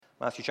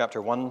Matthew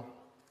chapter 1,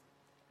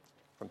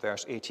 from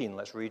verse 18.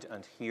 Let's read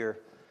and hear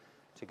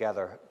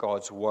together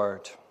God's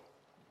word.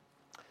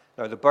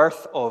 Now, the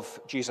birth of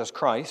Jesus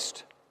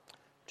Christ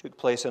took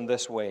place in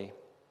this way.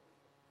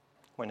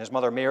 When his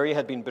mother Mary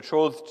had been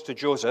betrothed to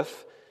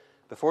Joseph,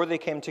 before they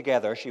came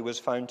together, she was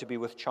found to be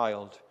with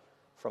child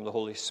from the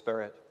Holy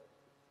Spirit.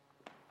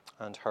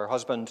 And her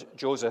husband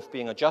Joseph,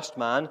 being a just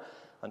man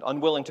and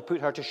unwilling to put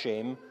her to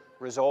shame,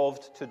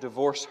 resolved to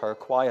divorce her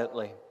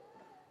quietly.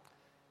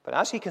 But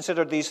as he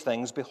considered these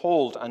things,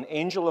 behold, an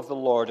angel of the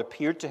Lord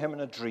appeared to him in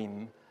a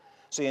dream,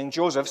 saying,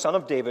 Joseph, son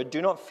of David,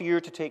 do not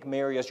fear to take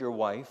Mary as your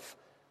wife,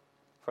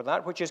 for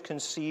that which is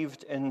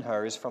conceived in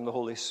her is from the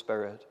Holy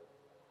Spirit.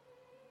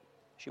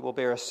 She will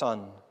bear a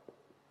son,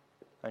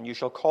 and you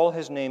shall call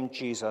his name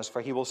Jesus,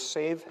 for he will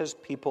save his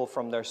people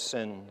from their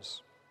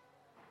sins.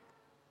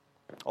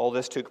 All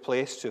this took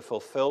place to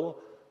fulfill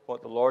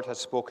what the Lord has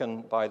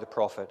spoken by the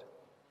prophet.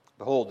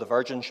 Behold, the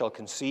virgin shall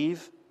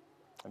conceive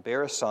and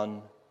bear a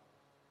son,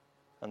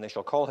 and they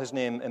shall call his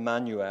name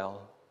Emmanuel,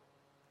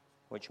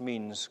 which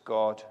means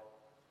God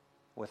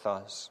with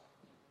us.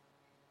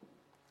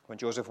 When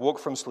Joseph woke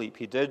from sleep,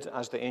 he did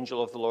as the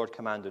angel of the Lord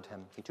commanded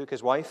him. He took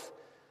his wife,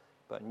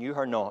 but knew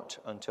her not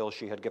until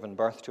she had given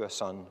birth to a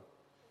son,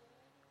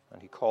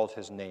 and he called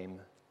his name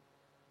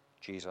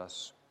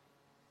Jesus.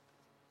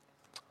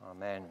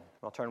 Amen.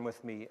 Well, turn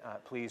with me,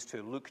 please,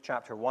 to Luke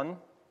chapter 1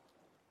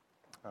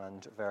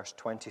 and verse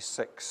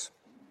 26,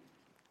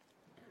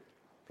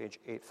 page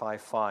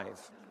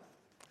 855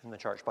 in the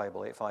Church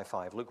Bible,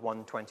 855, Luke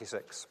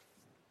 1:26.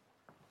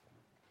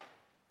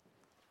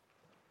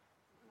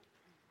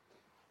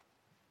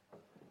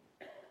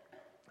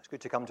 It's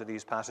good to come to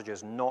these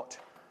passages not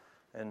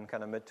in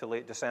kind of mid to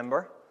late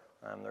December.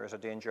 There is a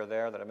danger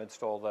there that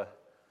amidst all the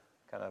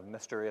kind of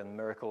mystery and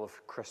miracle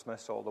of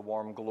Christmas, all the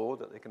warm glow,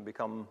 that they can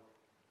become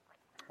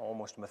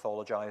almost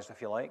mythologized,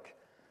 if you like.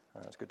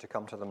 It's good to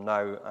come to them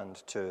now and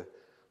to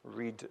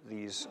read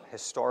these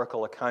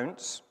historical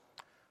accounts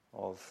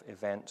of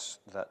events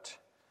that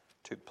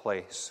took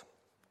place.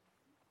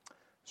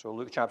 So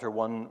Luke chapter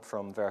 1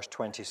 from verse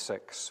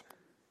 26.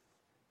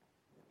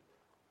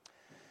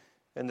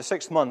 In the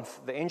 6th month,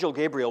 the angel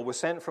Gabriel was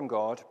sent from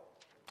God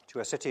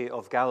to a city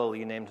of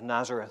Galilee named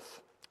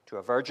Nazareth, to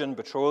a virgin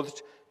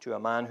betrothed to a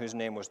man whose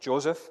name was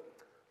Joseph,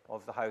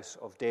 of the house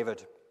of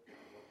David.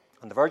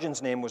 And the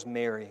virgin's name was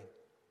Mary.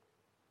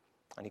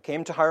 And he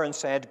came to her and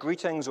said,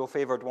 Greetings, O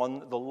favored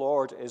one, the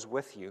Lord is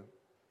with you.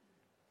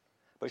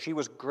 But she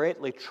was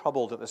greatly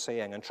troubled at the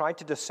saying and tried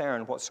to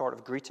discern what sort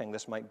of greeting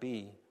this might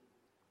be.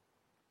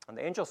 And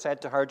the angel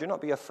said to her, Do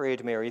not be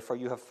afraid, Mary, for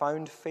you have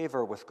found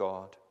favor with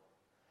God.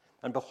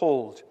 And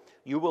behold,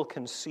 you will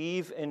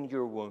conceive in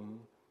your womb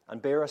and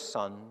bear a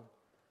son,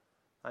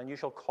 and you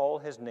shall call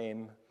his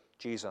name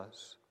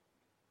Jesus.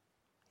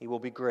 He will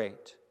be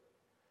great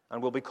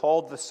and will be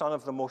called the Son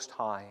of the Most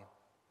High.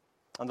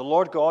 And the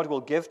Lord God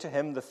will give to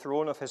him the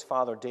throne of his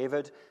father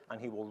David,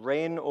 and he will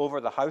reign over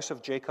the house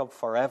of Jacob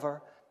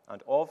forever,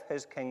 and of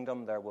his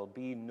kingdom there will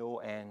be no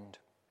end.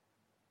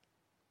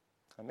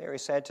 And Mary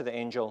said to the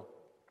angel,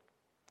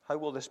 How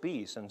will this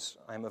be, since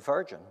I am a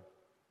virgin?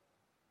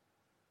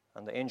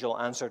 And the angel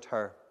answered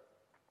her,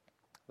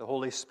 The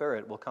Holy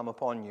Spirit will come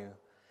upon you,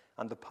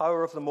 and the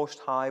power of the Most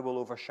High will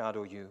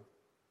overshadow you.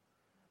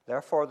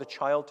 Therefore the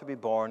child to be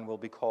born will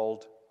be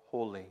called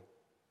Holy,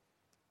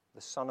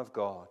 the Son of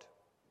God.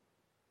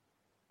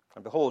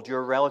 And behold,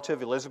 your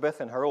relative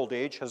Elizabeth in her old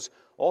age has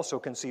also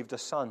conceived a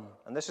son,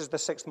 and this is the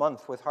 6th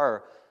month with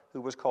her who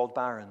was called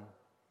barren.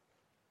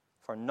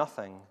 For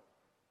nothing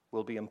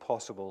will be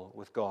impossible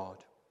with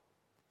God.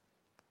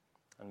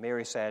 And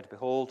Mary said,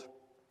 Behold,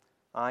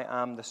 I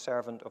am the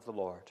servant of the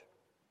Lord.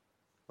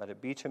 Let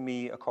it be to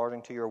me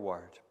according to your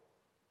word.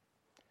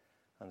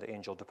 And the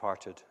angel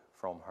departed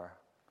from her.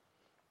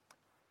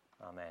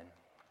 Amen.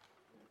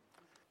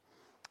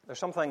 There's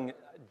something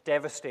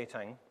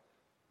devastating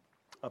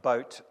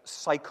about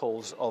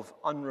cycles of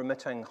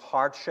unremitting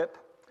hardship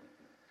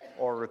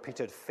or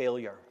repeated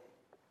failure.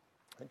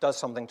 It does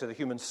something to the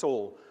human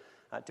soul.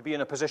 To be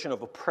in a position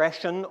of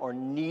oppression or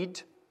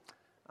need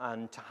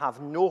and to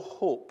have no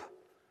hope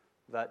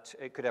that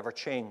it could ever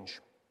change.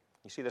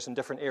 You see this in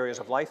different areas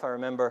of life. I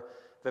remember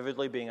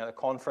vividly being at a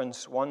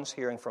conference once,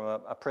 hearing from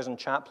a prison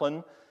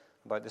chaplain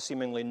about the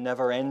seemingly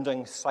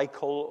never-ending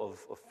cycle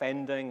of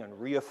offending and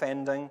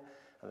reoffending,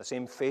 and the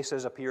same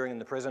faces appearing in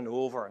the prison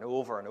over and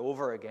over and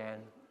over again.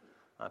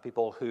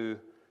 People who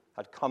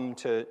had come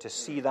to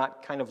see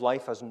that kind of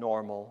life as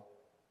normal.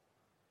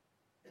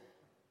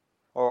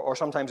 Or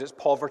sometimes it's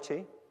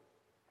poverty.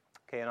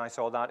 Kay and I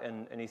saw that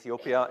in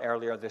Ethiopia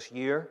earlier this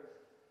year.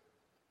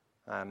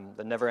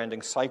 The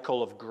never-ending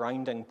cycle of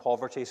grinding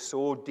poverty,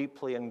 so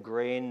deeply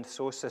ingrained,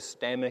 so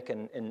systemic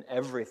in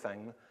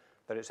everything,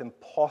 that it's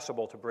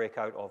impossible to break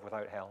out of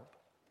without help.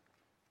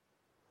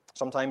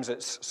 Sometimes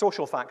it's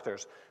social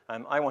factors.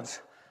 I once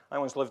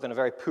lived in a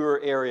very poor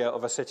area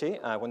of a city.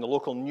 When the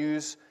local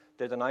news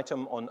did an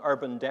item on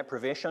urban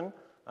deprivation,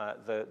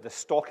 the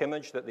stock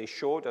image that they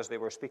showed as they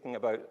were speaking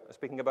about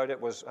it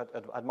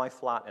had my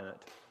flat in it.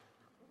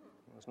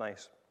 It was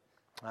nice.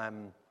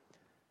 I'm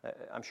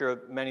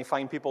sure many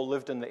fine people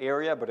lived in the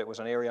area, but it was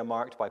an area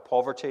marked by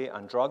poverty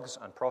and drugs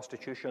and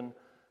prostitution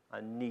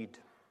and need.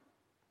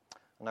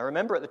 And I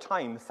remember at the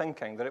time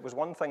thinking that it was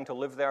one thing to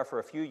live there for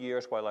a few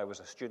years while I was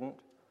a student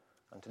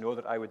and to know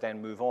that I would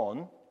then move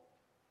on,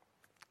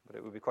 but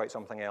it would be quite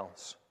something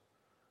else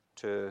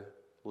to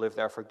live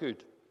there for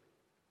good.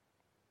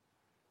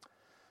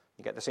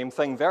 You get the same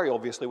thing very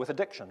obviously with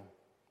addiction.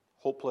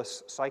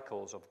 Hopeless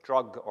cycles of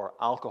drug or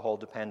alcohol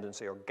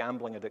dependency or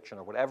gambling addiction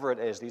or whatever it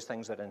is, these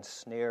things that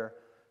ensnare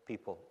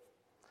people.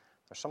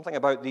 There's something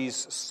about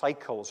these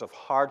cycles of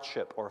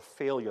hardship or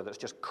failure that's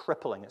just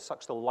crippling. It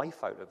sucks the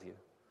life out of you.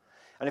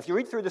 And if you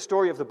read through the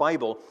story of the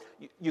Bible,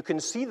 you can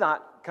see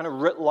that kind of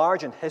writ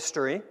large in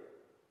history.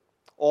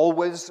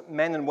 Always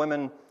men and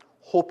women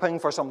hoping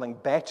for something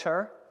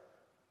better.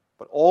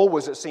 But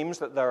always it seems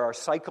that there are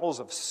cycles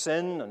of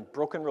sin and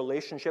broken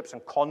relationships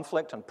and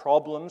conflict and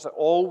problems.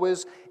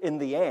 Always, in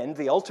the end,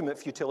 the ultimate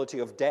futility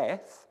of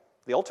death,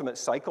 the ultimate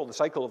cycle, the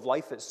cycle of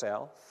life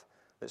itself,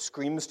 that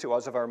screams to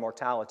us of our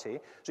mortality.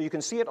 So you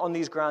can see it on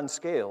these grand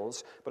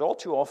scales, but all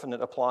too often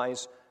it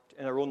applies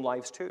in our own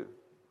lives too.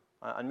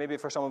 And maybe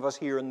for some of us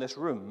here in this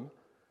room,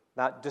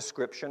 that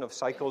description of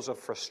cycles of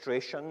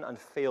frustration and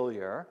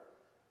failure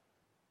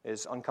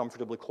is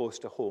uncomfortably close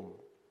to home.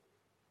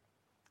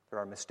 There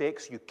are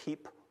mistakes you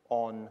keep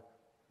on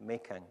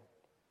making.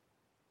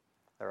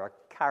 There are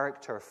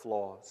character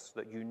flaws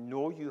that you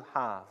know you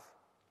have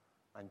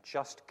and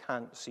just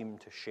can't seem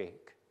to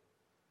shake.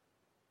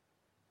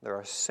 There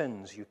are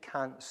sins you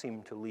can't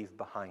seem to leave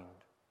behind.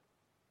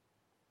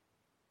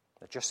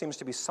 There just seems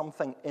to be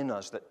something in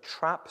us that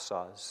traps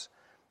us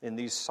in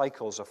these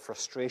cycles of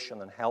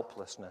frustration and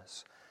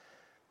helplessness.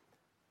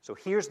 So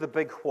here's the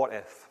big what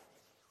if.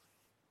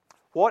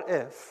 What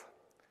if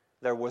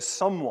there was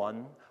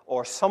someone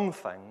or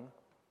something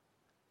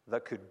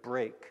that could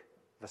break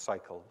the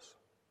cycles?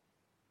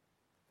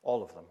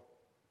 All of them.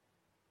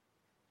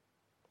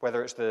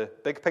 Whether it's the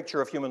big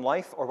picture of human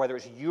life or whether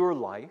it's your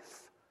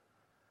life,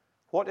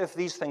 what if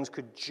these things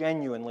could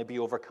genuinely be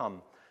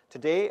overcome?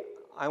 Today,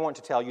 I want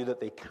to tell you that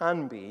they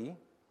can be,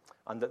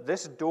 and that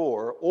this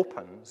door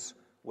opens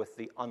with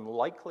the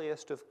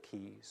unlikeliest of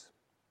keys.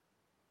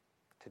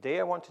 Today,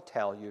 I want to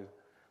tell you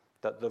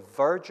that the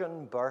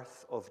virgin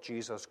birth of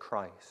Jesus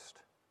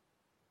Christ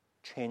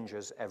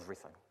changes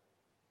everything.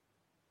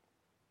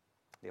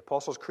 The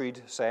Apostles'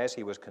 Creed says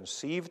he was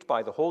conceived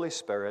by the Holy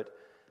Spirit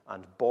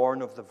and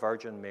born of the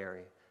Virgin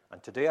Mary.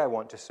 And today I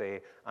want to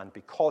say, and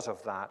because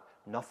of that,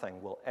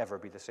 nothing will ever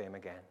be the same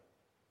again.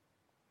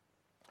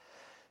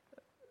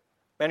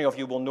 Many of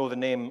you will know the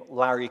name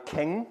Larry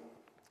King.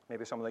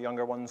 Maybe some of the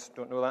younger ones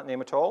don't know that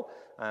name at all.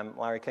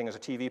 Larry King is a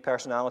TV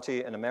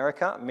personality in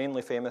America,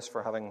 mainly famous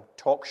for having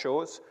talk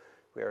shows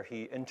where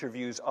he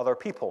interviews other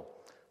people.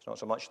 It's not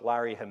so much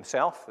Larry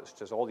himself, it's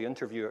just all the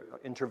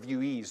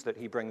interviewees that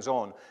he brings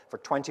on. For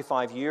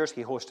 25 years,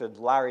 he hosted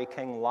Larry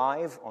King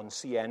Live on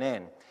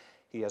CNN.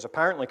 He has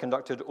apparently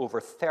conducted over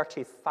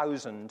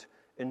 30,000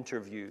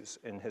 interviews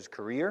in his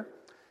career,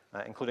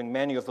 including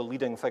many of the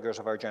leading figures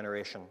of our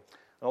generation.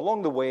 And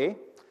along the way,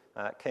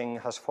 King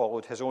has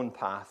followed his own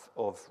path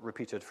of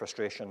repeated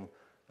frustration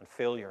and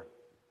failure.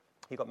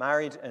 He got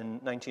married in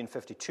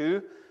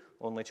 1952,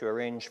 only to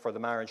arrange for the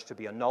marriage to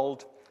be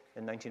annulled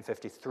in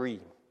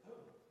 1953.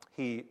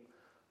 He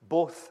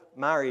both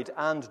married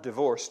and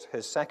divorced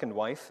his second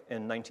wife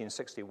in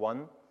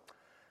 1961.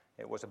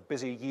 It was a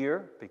busy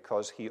year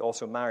because he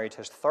also married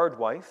his third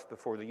wife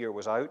before the year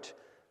was out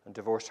and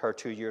divorced her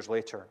 2 years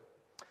later.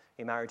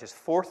 He married his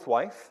fourth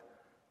wife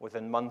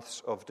within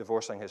months of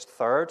divorcing his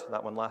third.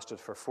 That one lasted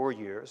for 4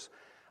 years.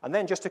 And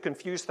then, just to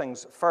confuse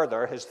things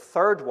further, his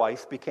third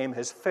wife became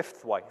his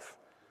fifth wife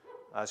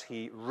as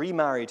he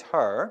remarried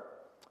her.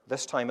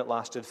 This time it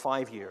lasted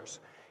 5 years.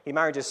 He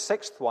married his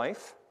sixth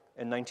wife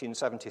in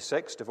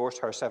 1976, divorced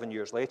her 7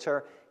 years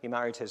later. He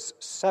married his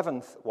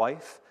seventh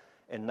wife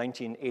in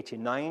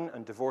 1989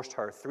 and divorced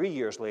her 3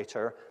 years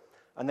later.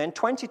 And then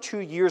 22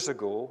 years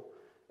ago,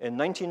 in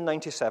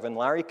 1997,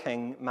 Larry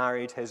King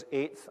married his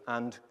eighth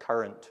and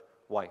current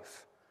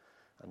wife.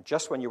 And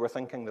just when you were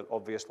thinking that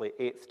obviously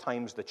eighth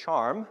times the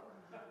charm,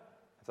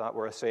 if that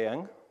were a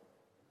saying,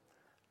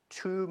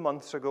 2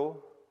 months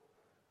ago,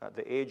 at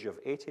the age of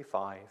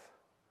 85,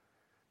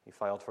 he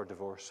filed for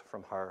divorce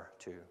from her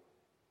too.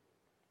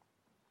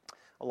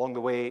 Along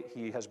the way,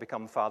 he has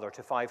become father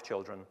to 5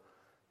 children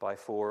by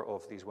 4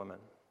 of these women.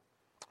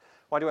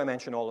 Why do I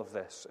mention all of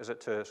this? Is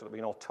it so that we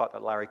can all tut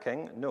at Larry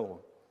King?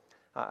 No.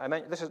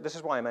 This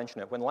is why I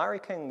mention it. When Larry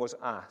King was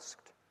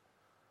asked,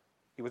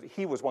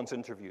 he was once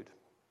interviewed,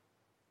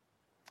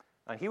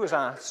 and he was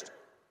asked,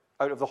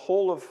 out of the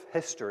whole of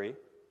history,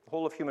 the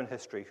whole of human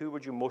history, who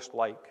would you most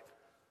like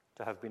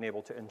to have been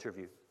able to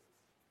interview?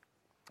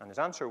 And his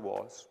answer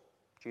was,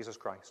 Jesus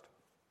Christ.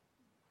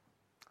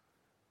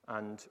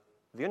 And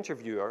the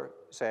interviewer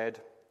said,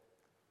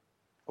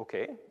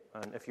 okay,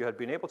 and if you had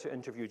been able to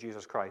interview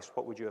Jesus Christ,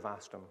 what would you have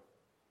asked him?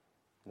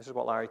 And this is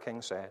what Larry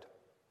King said.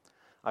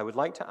 I would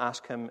like to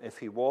ask him if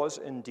he was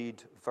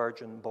indeed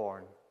virgin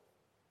born.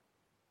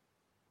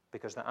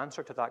 Because the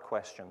answer to that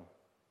question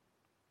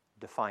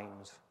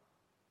defines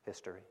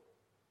history.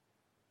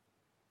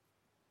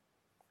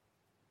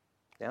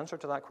 The answer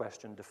to that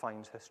question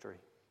defines history.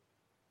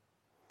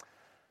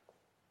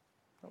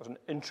 That was an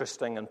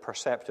interesting and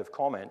perceptive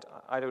comment.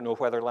 I don't know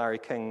whether Larry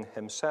King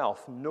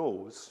himself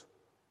knows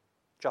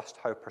just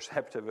how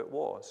perceptive it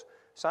was.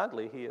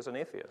 Sadly, he is an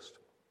atheist.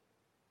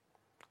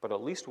 But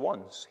at least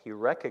once he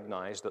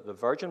recognized that the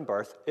virgin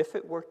birth, if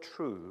it were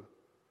true,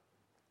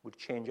 would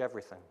change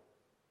everything.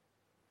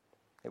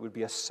 It would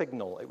be a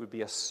signal, it would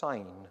be a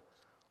sign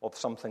of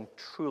something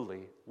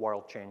truly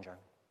world-changing.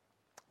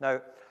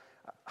 Now,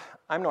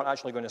 I'm not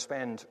actually going to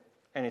spend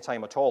any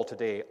time at all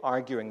today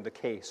arguing the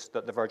case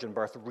that the virgin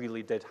birth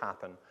really did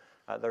happen.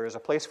 There is a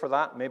place for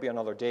that, maybe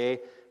another day,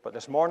 but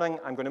this morning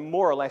I'm going to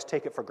more or less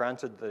take it for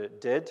granted that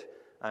it did.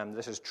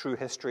 This is true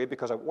history,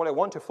 because what I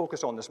want to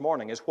focus on this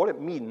morning is what it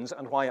means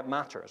and why it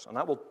matters, and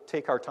that will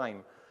take our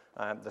time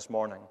this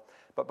morning.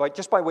 But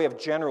just by way of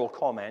general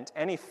comment,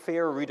 any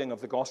fair reading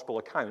of the gospel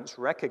accounts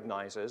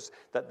recognizes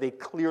that they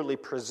clearly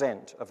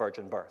present a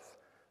virgin birth.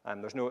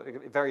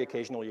 Very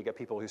occasionally you get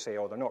people who say,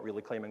 oh, they're not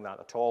really claiming that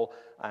at all.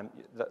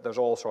 There's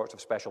all sorts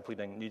of special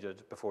pleading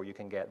needed before you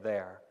can get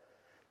there.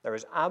 There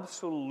is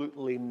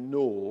absolutely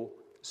no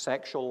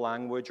sexual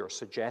language or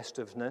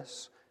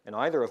suggestiveness in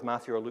either of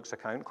Matthew or Luke's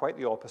account, quite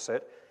the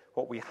opposite.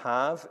 What we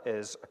have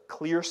is a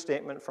clear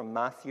statement from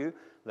Matthew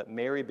that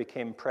Mary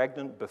became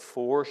pregnant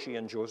before she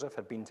and Joseph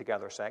had been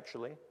together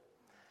sexually.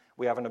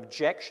 We have an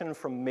objection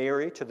from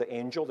Mary to the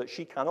angel that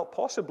she cannot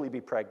possibly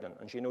be pregnant,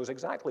 and she knows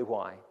exactly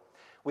why.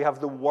 We have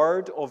the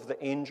word of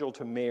the angel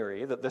to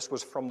Mary that this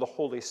was from the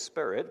Holy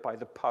Spirit by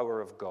the power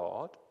of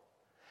God.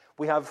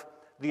 We have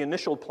the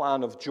initial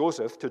plan of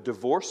Joseph to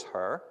divorce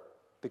her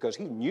because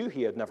he knew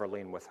he had never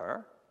lain with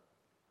her.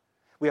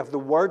 We have the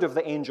word of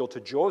the angel to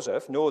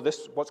Joseph, no,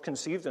 what's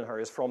conceived in her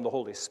is from the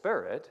Holy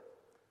Spirit.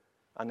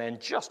 And then,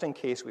 just in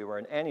case we were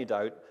in any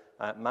doubt,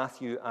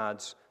 Matthew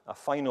adds a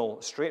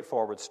final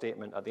straightforward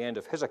statement at the end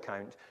of his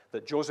account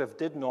that Joseph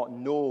did not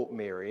know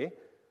Mary,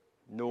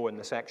 know in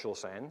the sexual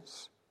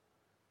sense,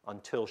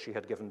 until she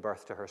had given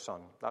birth to her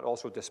son. That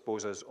also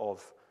disposes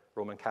of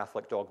Roman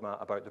Catholic dogma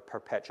about the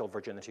perpetual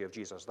virginity of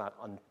Jesus,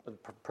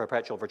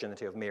 perpetual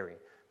virginity of Mary,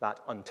 that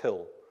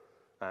until.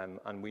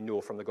 And we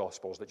know from the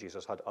Gospels that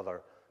Jesus had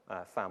other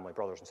family,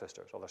 brothers and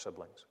sisters, other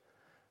siblings.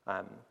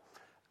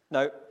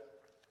 Now,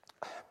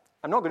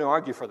 I'm not going to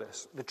argue for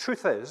this. The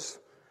truth is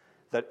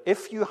that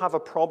if you have a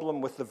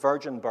problem with the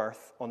virgin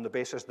birth on the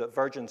basis that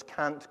virgins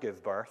can't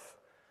give birth,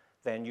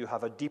 then you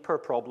have a deeper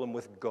problem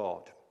with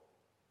God.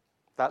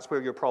 That's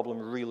where your problem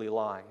really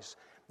lies.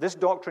 This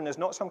doctrine is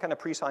not some kind of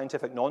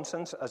pre-scientific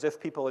nonsense, as if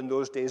people in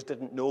those days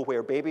didn't know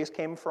where babies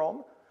came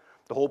from.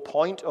 The whole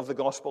point of the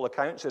gospel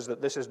accounts is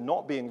that this is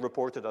not being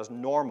reported as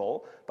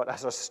normal, but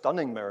as a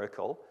stunning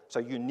miracle. It's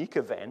a unique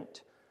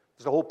event.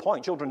 It's the whole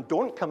point. Children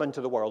don't come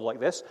into the world like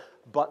this,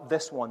 but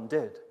this one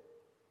did.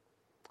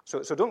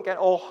 So don't get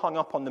all hung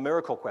up on the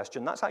miracle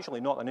question. That's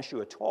actually not an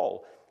issue at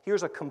all.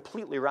 Here's a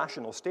completely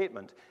rational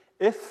statement.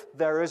 If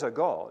there is a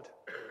God,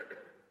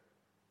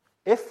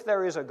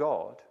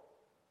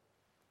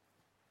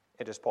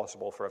 it is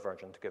possible for a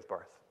virgin to give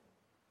birth.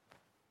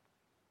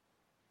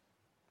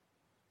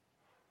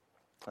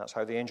 That's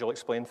how the angel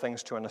explained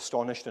things to an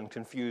astonished and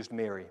confused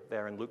Mary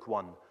there in Luke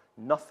 1.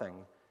 Nothing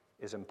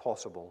is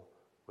impossible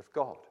with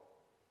God.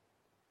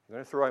 You're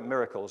going to throw out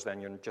miracles,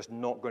 then you're just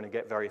not going to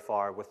get very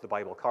far with the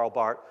Bible. Karl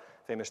Barth,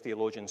 famous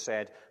theologian,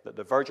 said that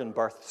the virgin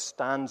birth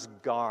stands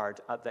guard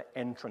at the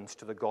entrance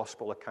to the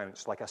gospel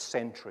accounts like a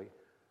sentry,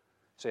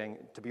 saying,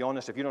 to be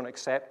honest, if you don't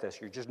accept this,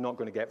 you're just not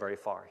going to get very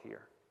far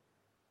here.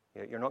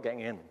 You're not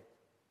getting in.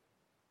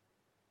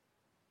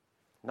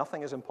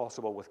 Nothing is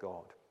impossible with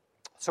God.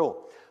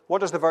 So,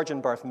 what does the virgin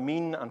birth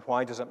mean, and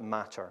why does it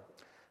matter?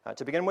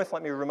 To begin with,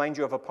 let me remind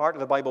you of a part of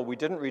the Bible we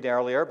didn't read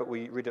earlier, but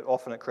we read it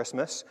often at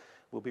Christmas.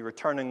 We'll be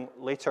returning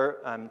later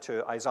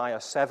to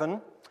Isaiah 7,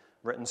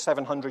 written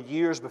 700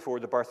 years before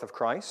the birth of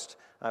Christ.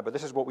 But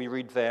this is what we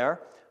read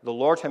there. The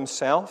Lord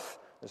himself,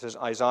 this is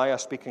Isaiah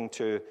speaking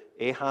to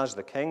Ahaz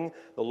the king,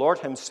 the Lord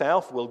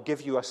himself will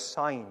give you a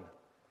sign.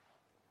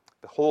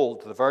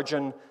 Behold, the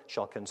virgin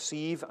shall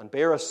conceive and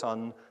bear a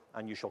son,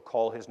 and you shall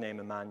call his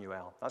name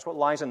Emmanuel. That's what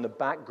lies in the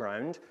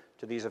background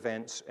to these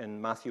events in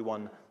Matthew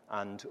 1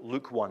 and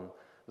Luke 1.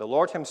 The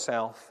Lord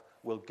himself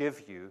will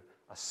give you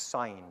a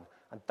sign.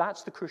 And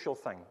that's the crucial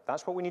thing.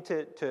 That's what we need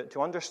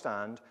to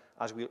understand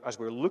as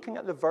we're looking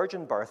at the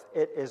virgin birth.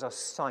 It is a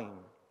sign.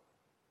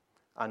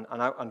 And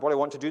what I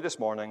want to do this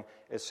morning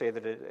is say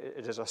that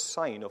it is a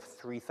sign of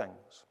three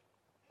things.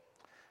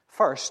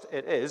 First,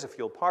 it is, if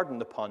you'll pardon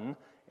the pun,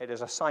 it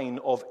is a sign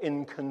of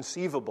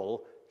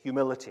inconceivable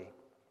humility.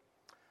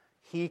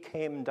 He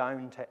came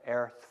down to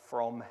earth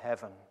from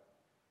heaven.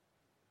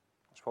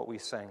 That's what we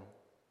sing.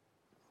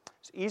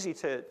 It's easy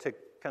to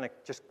kind of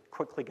just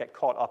quickly get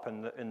caught up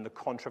in the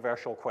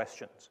controversial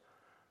questions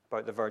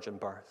about the virgin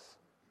birth.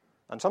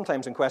 And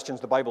sometimes in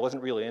questions the Bible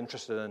isn't really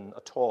interested in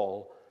at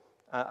all,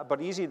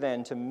 but easy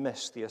then to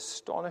miss the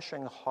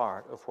astonishing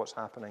heart of what's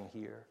happening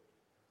here.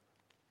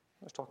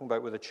 I was talking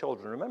about with the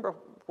children. Remember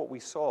what we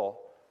saw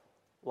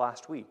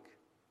last week.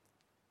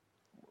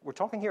 We're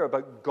talking here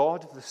about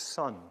God the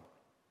Son.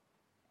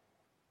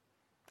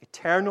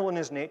 Eternal in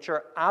his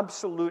nature,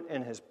 absolute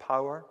in his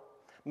power,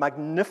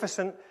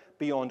 magnificent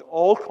beyond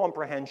all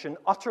comprehension,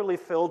 utterly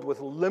filled with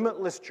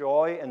limitless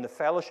joy in the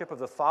fellowship of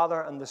the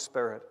Father and the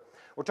Spirit.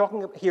 We're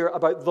talking here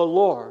about the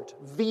Lord,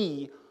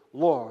 the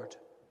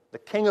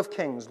King of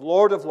kings,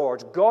 Lord of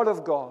lords, God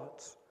of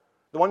gods,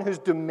 the one whose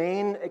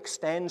domain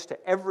extends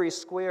to every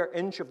square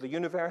inch of the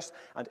universe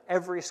and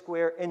every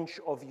square inch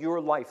of your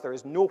life. There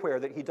is nowhere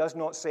that he does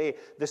not say,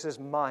 "This is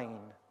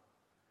mine."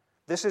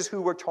 This is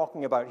who we're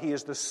talking about. He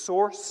is the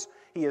source,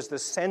 he is the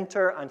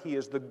center, and he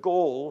is the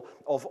goal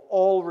of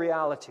all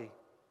reality.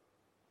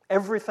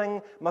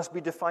 Everything must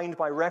be defined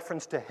by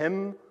reference to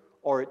him,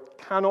 or it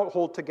cannot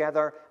hold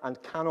together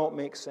and cannot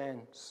make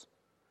sense.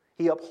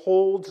 He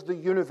upholds the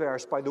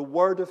universe by the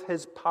word of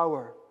his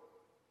power.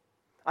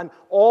 And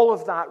all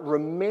of that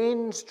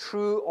remains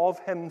true of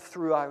him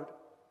throughout.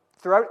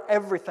 Throughout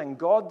everything,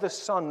 God the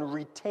Son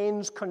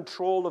retains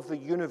control of the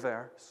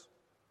universe.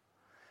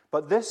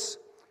 But this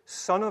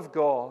Son of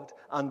God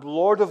and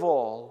Lord of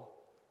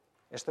all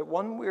is the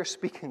one we're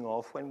speaking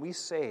of when we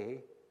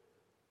say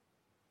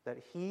that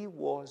he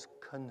was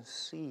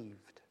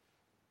conceived.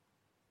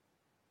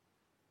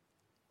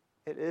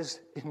 It is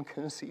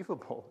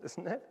inconceivable,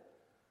 isn't it?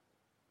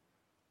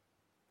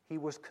 He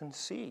was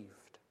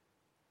conceived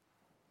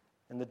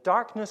in the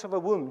darkness of a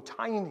womb,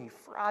 tiny,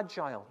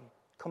 fragile,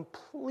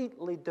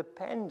 completely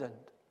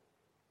dependent.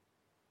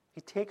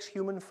 He takes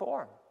human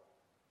form.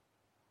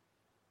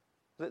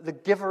 The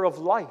giver of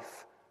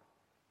life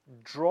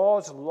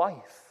draws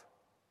life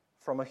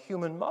from a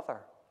human mother.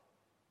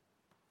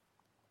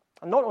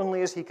 And not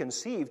only is he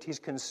conceived, he's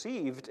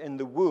conceived in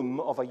the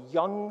womb of a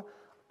young,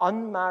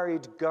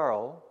 unmarried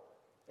girl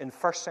in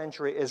first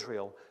century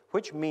Israel,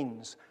 which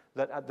means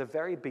that at the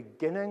very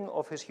beginning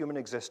of his human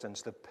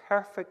existence, the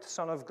perfect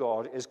Son of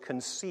God is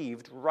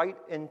conceived right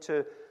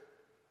into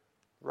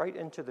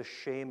the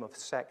shame of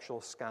sexual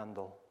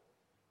scandal.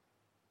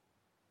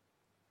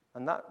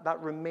 And that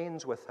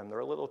remains with him. There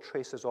are little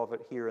traces of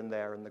it here and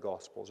there in the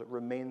Gospels. It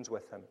remains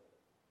with him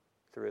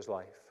through his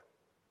life.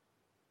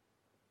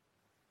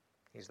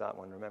 He's that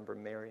one. Remember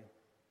Mary?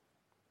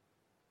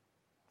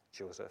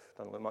 Joseph.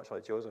 Doesn't look much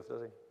like Joseph,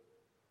 does he?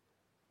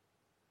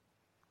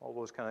 All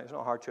those it's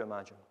not hard to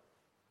imagine.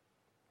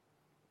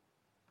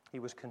 He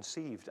was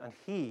conceived, and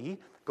he,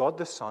 God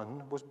the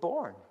Son, was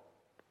born.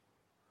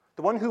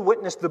 The one who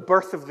witnessed the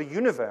birth of the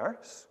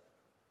universe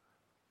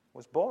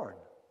was born.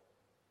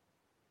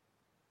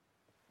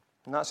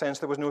 In that sense,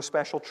 there was no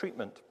special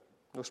treatment,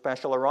 no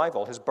special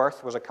arrival. His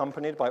birth was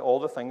accompanied by all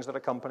the things that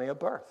accompany a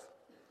birth.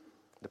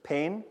 The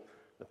pain,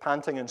 the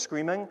panting and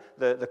screaming,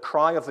 the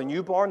cry of the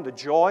newborn, the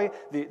joy,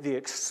 the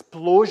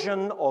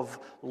explosion of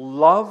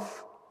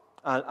love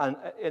and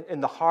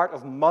in the heart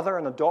of mother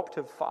and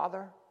adoptive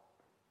father.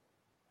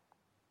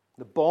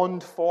 The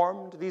bond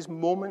formed, these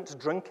moments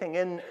drinking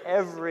in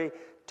every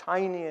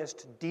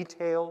tiniest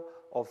detail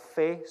of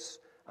face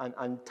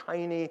and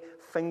tiny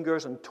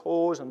fingers and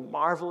toes and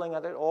marveling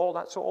at it all,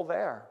 that's all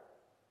there.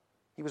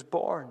 He was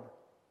born.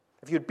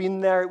 If you'd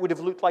been there, it would have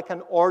looked like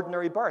an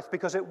ordinary birth,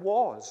 because it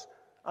was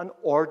an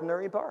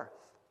ordinary birth.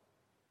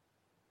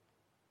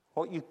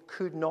 What you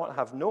could not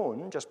have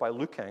known just by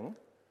looking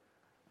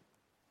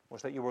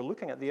was that you were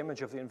looking at the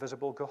image of the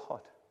invisible God.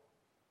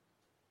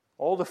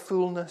 All the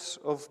fullness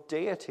of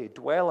deity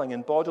dwelling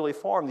in bodily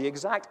form, the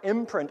exact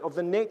imprint of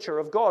the nature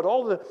of God,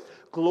 all the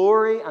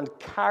glory and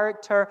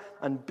character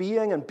and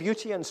being and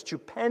beauty and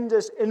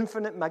stupendous,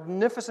 infinite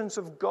magnificence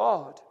of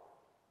God.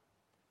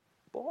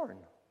 Born.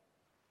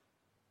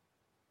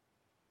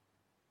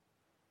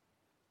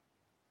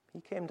 He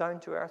came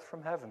down to earth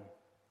from heaven,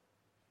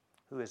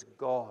 who is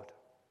God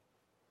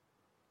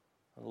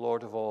and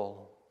Lord of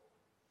all.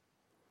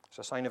 It's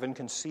a sign of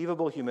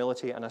inconceivable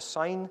humility and a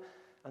sign,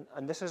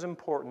 and this is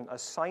important, a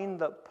sign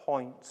that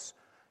points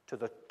to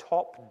the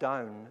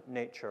top-down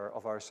nature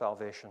of our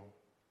salvation.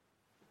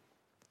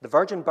 The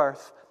virgin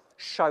birth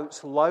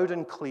shouts loud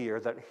and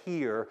clear that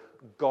here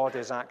God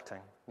is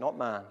acting, not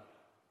man.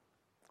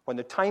 When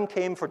the time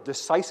came for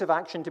decisive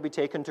action to be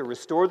taken to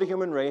restore the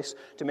human race,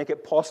 to make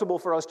it possible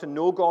for us to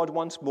know God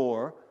once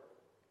more,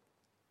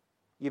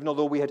 even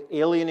although we had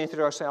alienated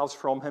ourselves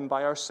from him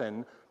by our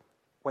sin,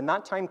 when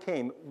that time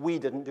came, we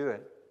didn't do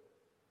it.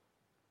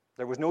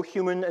 There was no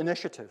human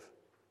initiative.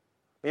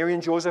 Mary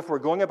and Joseph were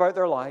going about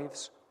their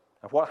lives,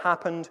 and what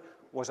happened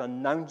was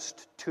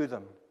announced to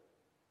them.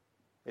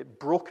 It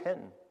broke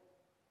in.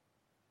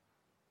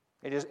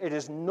 It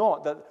is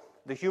not that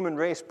the human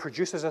race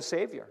produces a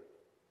Savior.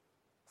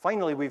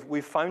 Finally,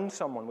 we've found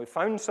someone. We've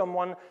found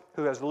someone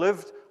who has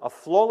lived a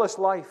flawless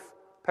life,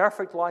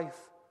 perfect life,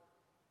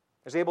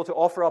 is able to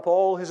offer up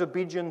all his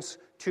obedience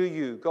to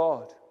you,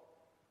 God,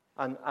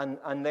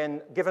 and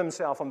then give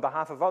himself on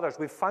behalf of others.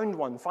 We've found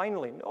one,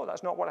 finally. No,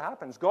 that's not what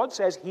happens. God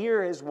says,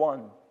 here is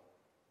one.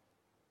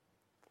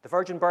 The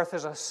virgin birth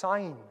is a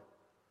sign.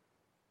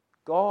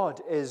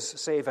 God is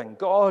saving.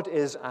 God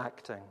is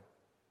acting.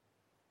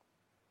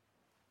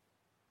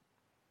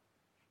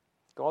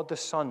 God the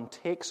Son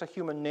takes a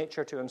human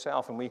nature to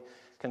himself, and we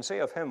can say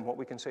of him what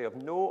we can say of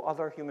no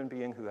other human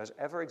being who has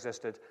ever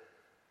existed.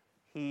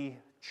 He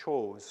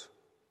chose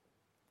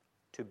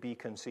to be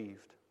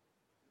conceived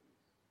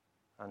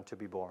and to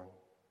be born.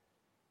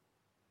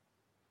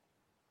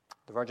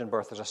 The virgin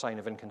birth is a sign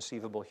of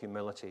inconceivable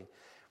humility.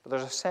 But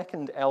there's a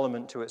second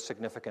element to its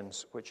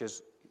significance, which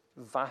is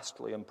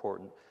vastly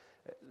important.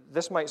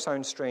 This might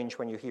sound strange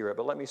when you hear it,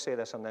 but let me say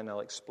this and then I'll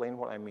explain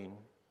what I mean.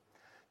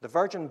 The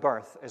virgin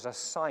birth is a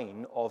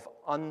sign of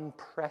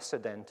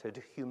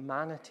unprecedented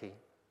humanity.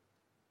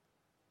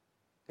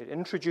 It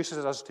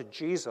introduces us to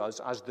Jesus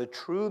as the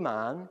true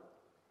man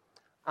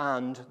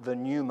and the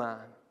new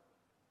man.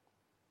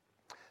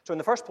 So in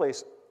the first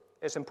place,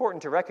 it's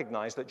important to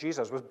recognize that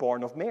Jesus was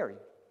born of Mary,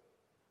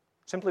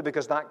 simply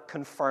because that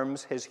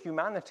confirms his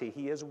humanity.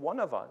 He is one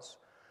of us.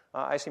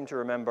 I seem to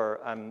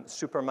remember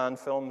Superman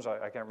films.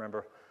 I can't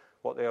remember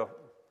what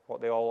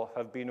they all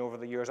have been over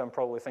the years. I'm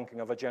probably thinking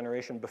of a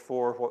generation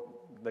before what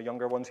the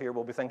younger ones here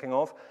will be thinking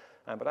of.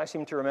 But I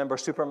seem to remember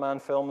Superman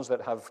films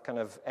that have kind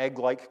of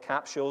egg-like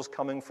capsules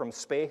coming from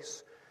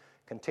space,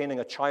 containing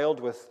a child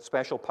with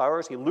special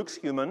powers. He looks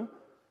human,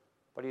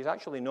 but he's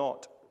actually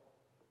not.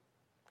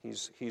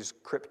 He's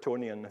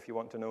Kryptonian, if you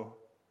want to know.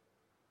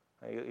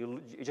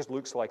 He just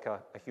looks like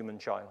a human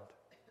child.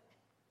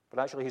 But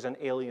actually, he's an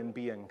alien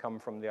being come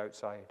from the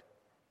outside.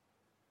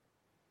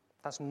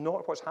 That's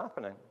not what's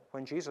happening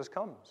when Jesus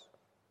comes.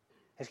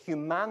 His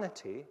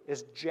humanity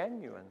is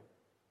genuine.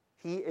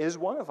 He is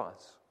one of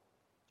us.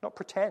 It's not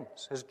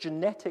pretense. His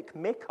genetic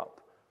makeup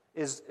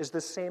is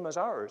the same as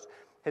ours.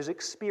 His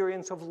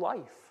experience of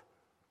life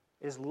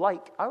is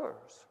like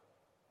ours.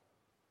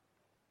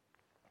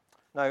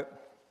 Now,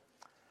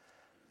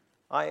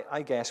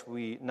 I guess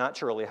we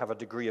naturally have a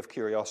degree of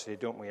curiosity,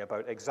 don't we,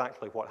 about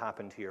exactly what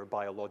happened here,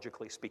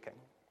 biologically speaking.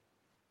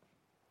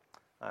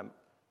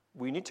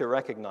 We need to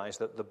recognize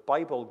that the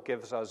Bible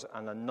gives us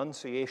an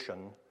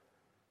annunciation,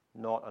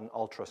 not an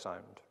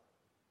ultrasound.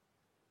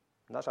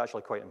 And that's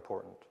actually quite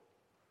important.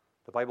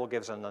 The Bible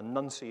gives an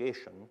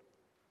annunciation,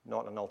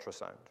 not an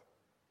ultrasound.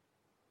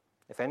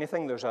 If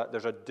anything, there's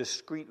a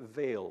discrete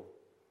veil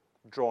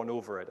drawn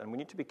over it, and we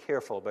need to be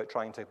careful about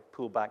trying to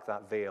pull back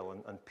that veil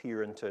and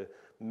peer into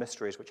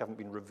mysteries which haven't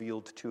been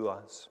revealed to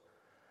us.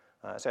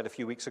 I said a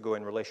few weeks ago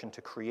in relation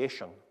to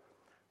creation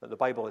that the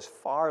Bible is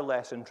far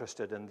less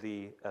interested in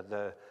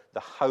the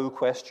how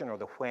question or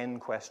the when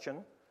question,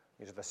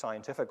 these are the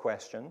scientific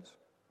questions,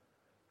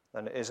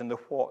 than it is in the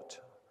what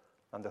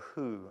and the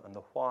who and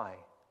the why.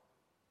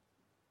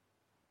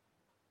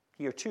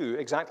 Here too,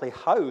 exactly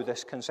how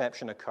this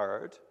conception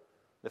occurred,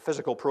 the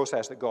physical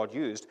process that God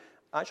used,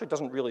 actually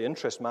doesn't really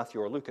interest Matthew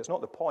or Luke. It's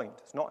not the point.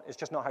 It's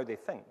just not how they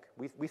think.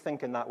 We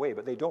think in that way,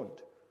 but they don't.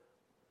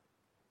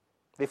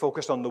 They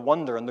focused on the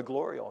wonder and the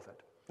glory of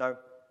it. Now,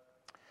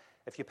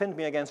 if you pinned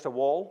me against a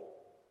wall,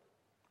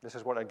 this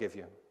is what I'd give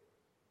you.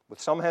 With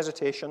some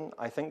hesitation,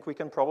 I think we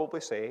can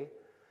probably say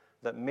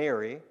that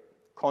Mary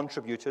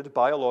contributed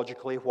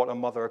biologically what a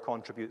mother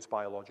contributes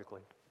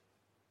biologically.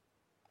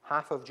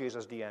 Half of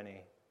Jesus' DNA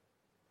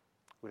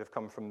would have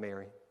come from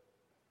Mary.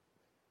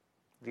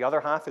 The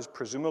other half is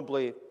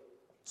presumably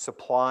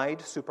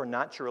supplied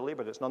supernaturally,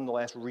 but it's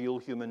nonetheless real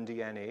human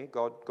DNA.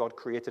 God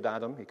created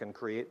Adam. He can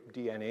create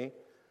DNA,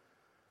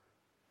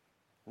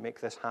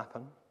 make this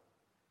happen.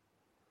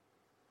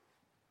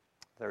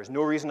 There is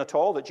no reason at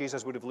all that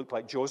Jesus would have looked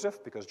like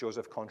Joseph, because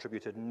Joseph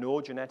contributed no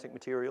genetic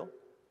material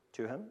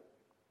to him.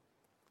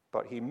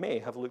 But he may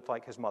have looked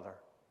like his mother,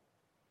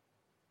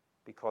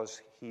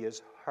 because he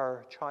is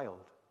her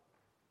child.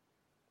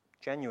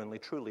 Genuinely,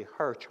 truly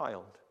her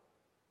child.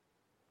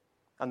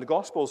 And the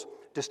Gospels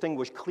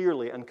distinguish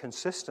clearly and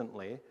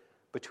consistently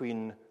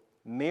between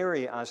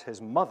Mary as his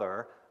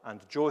mother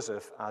and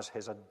Joseph as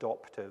his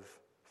adoptive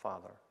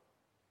father.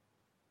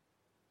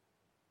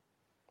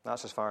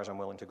 That's as far as I'm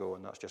willing to go,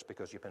 and that's just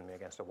because you pinned me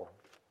against a wall.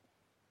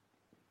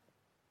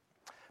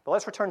 But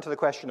let's return to the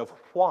question of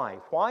why.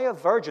 Why a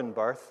virgin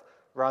birth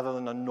rather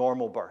than a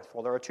normal birth?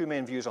 Well, there are two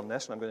main views on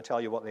this, and I'm going to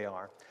tell you what they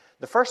are.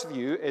 The first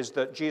view is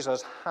that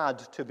Jesus had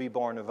to be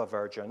born of a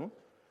virgin,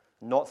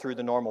 not through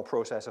the normal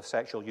process of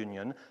sexual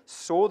union,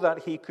 so that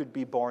he could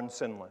be born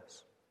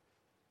sinless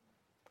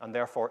and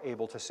therefore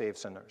able to save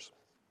sinners.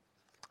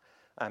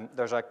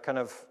 There's a kind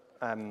of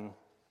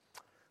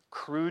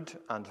crude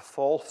and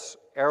false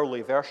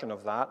early version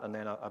of that, and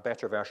then a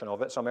better version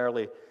of it. Some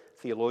early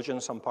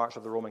theologians, some parts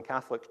of the Roman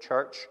Catholic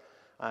Church,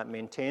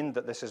 maintained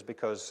that this is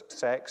because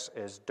sex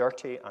is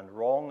dirty and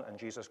wrong, and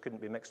Jesus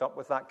couldn't be mixed up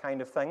with that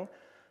kind of thing.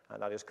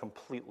 And that is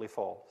completely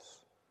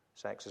false.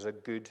 Sex is a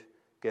good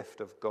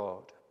gift of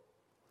God.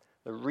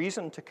 The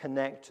reason to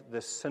connect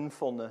the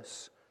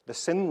sinfulness, the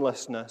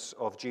sinlessness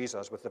of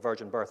Jesus with the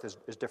virgin birth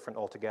is different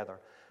altogether.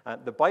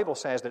 The Bible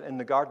says that in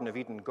the Garden of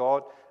Eden,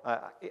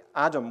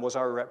 Adam was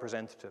our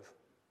representative.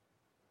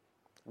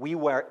 We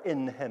were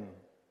in him,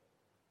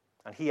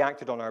 and he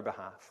acted on our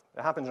behalf.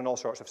 It happens in all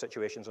sorts of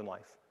situations in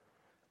life.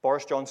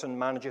 Boris Johnson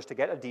manages to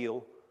get a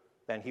deal,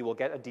 then he will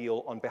get a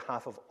deal on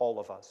behalf of all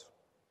of us.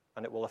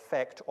 and it will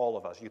affect all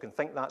of us. You can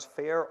think that's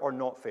fair or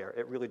not fair.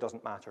 It really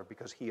doesn't matter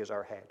because he is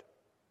our head.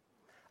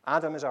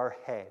 Adam is our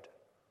head.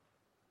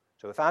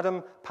 So if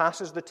Adam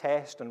passes the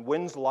test and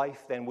wins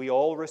life, then we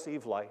all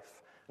receive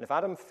life. And if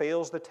Adam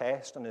fails the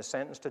test and is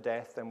sentenced to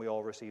death, then we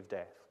all receive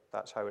death.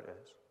 That's how it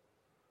is.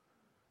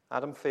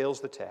 Adam fails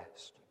the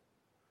test.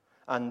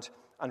 And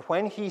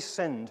when he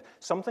sinned,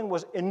 something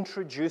was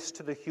introduced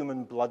to the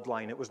human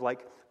bloodline. It was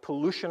like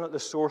pollution at the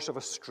source of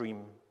a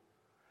stream.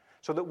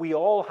 So that we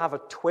all have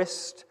a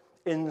twist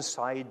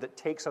inside that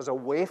takes us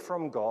away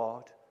from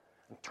God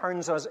and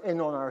turns us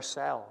in on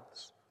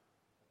ourselves.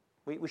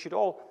 We should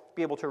all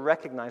be able to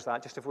recognize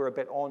that, just if we're a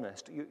bit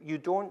honest. You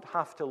don't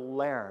have to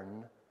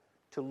learn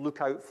to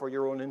look out for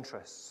your own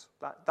interests.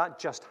 That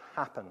just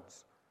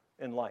happens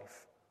in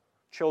life.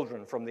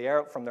 Children from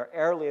their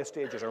earliest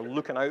ages are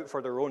looking out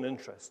for their own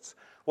interests.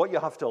 What you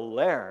have to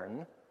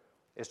learn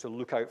is to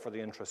look out for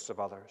the interests of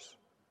others.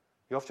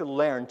 You have to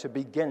learn to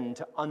begin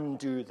to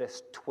undo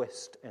this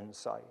twist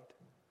inside.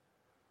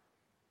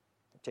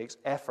 It takes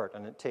effort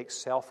and it takes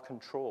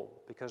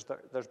self-control because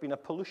there's been a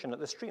pollution at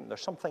the stream.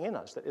 There's something in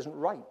us that isn't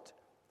right.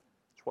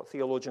 It's what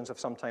theologians have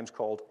sometimes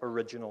called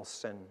original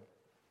sin.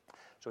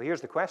 So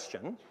here's the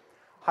question.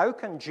 How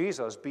can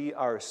Jesus be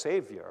our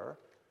Savior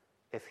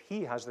if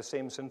he has the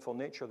same sinful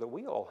nature that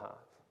we all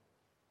have?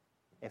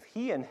 If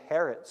he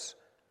inherits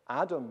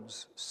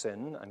Adam's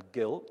sin and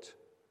guilt,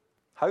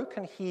 how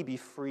can he be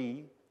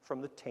free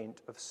from the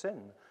taint of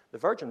sin? The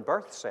virgin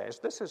birth says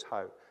this is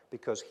how,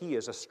 because he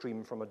is a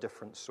stream from a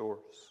different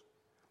source.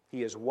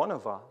 He is one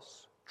of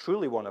us,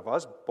 truly one of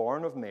us,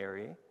 born of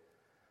Mary,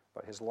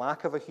 but his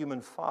lack of a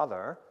human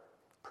father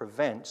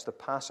prevents the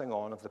passing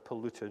on of the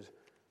polluted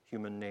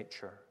human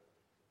nature.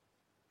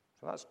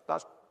 So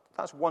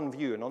that's one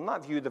view. And on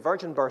that view, the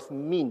virgin birth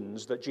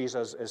means that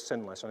Jesus is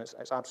sinless, and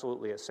it's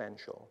absolutely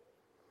essential.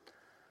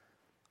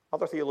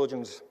 Other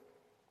theologians,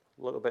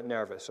 a little bit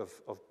nervous of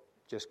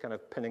just kind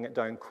of pinning it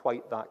down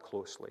quite that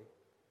closely.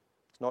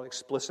 It's not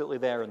explicitly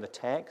there in the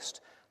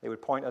text. They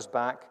would point us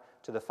back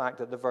to the fact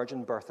that the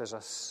virgin birth is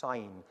a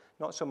sign,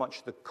 not so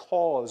much the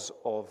cause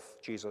of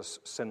Jesus'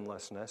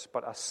 sinlessness,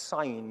 but a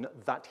sign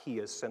that he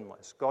is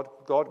sinless.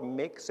 God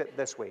makes it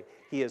this way.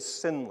 He is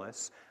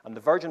sinless, and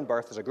the virgin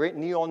birth is a great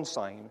neon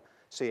sign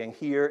saying,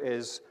 here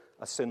is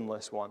a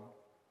sinless one.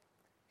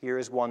 Here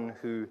is one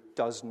who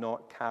does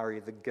not carry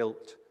the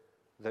guilt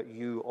that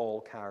you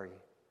all carry.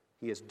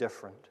 He is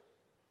different.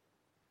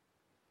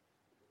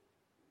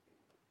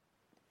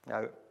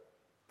 Now,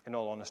 in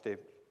all honesty,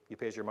 he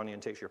pays your money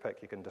and takes your pick.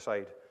 You can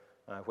decide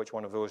which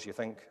one of those you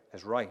think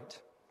is right.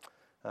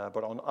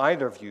 But on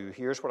either view,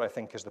 here's what I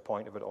think is the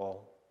point of it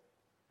all.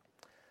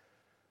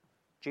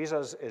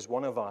 Jesus is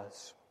one of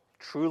us,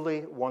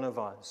 truly one of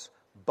us,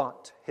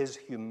 but his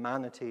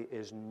humanity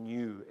is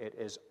new. It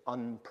is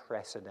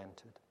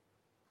unprecedented.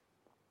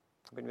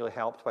 I've been really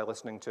helped by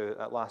listening to,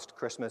 last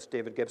Christmas,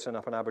 David Gibson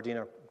up in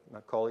Aberdeen,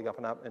 my colleague up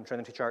in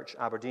Trinity Church,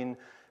 Aberdeen,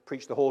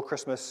 preached the whole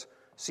Christmas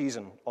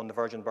season on the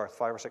virgin birth,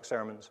 5 or 6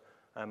 sermons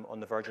on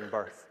the virgin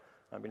birth.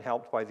 I've been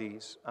helped by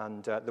these.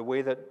 And the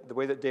way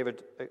that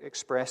David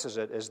expresses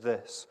it is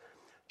this.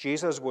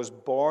 Jesus was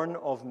born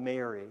of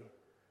Mary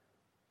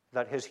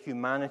that his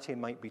humanity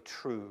might be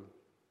true.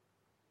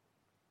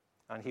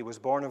 And he was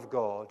born of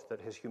God that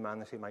his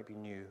humanity might be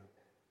new.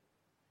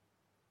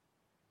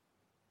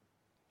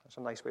 That's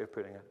a nice way of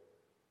putting it.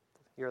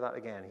 Hear that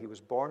again. He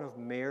was born of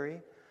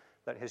Mary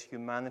that his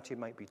humanity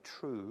might be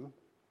true.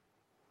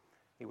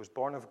 He was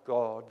born of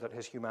God that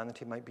his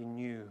humanity might be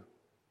new.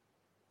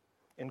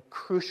 In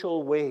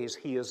crucial ways,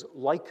 he is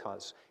like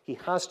us. He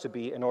has to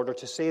be in order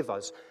to save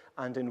us.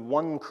 And in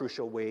one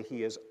crucial way,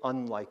 he is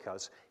unlike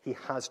us. He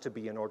has to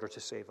be in order to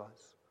save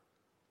us.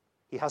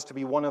 He has to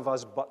be one of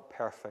us but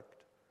perfect.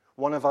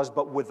 One of us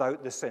but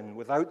without the sin,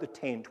 without the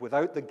taint,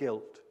 without the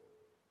guilt.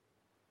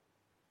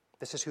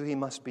 This is who he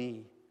must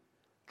be.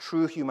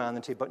 True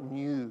humanity, but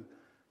new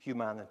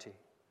humanity.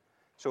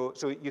 So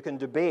you can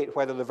debate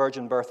whether the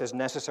virgin birth is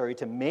necessary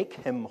to make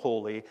him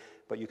holy,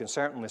 but you can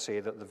certainly say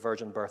that the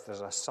virgin birth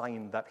is a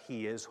sign that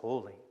he is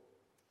holy.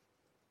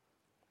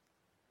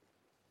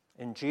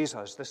 In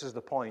Jesus, this is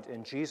the point,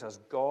 in Jesus,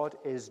 God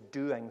is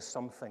doing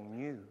something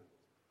new.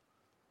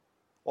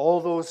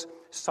 All those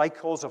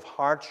cycles of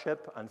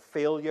hardship and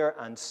failure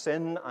and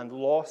sin and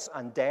loss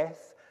and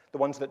death, the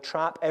ones that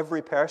trap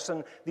every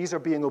person, these are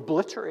being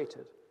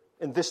obliterated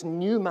in this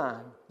new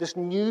man, this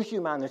new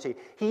humanity.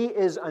 He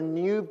is a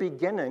new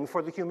beginning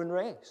for the human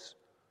race.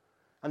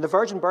 And the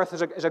virgin birth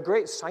is a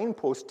great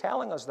signpost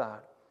telling us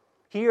that.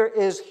 Here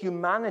is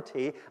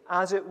humanity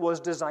as it was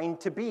designed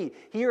to be.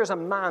 Here is a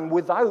man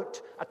without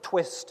a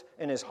twist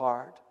in his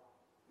heart.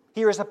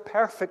 Here is a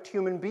perfect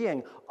human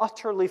being,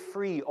 utterly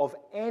free of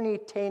any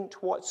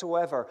taint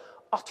whatsoever,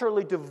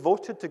 utterly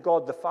devoted to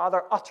God the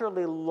Father,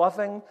 utterly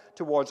loving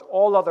towards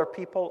all other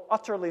people,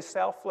 utterly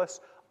selfless,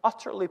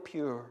 utterly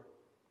pure.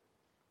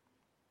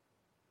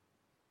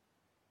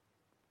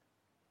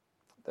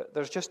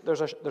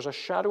 There's a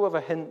shadow of a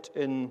hint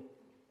in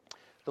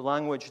the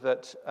language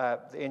that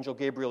the angel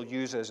Gabriel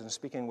uses in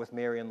speaking with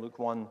Mary in Luke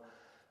 1.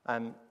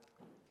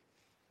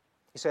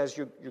 He says,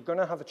 you're going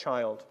to have a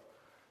child.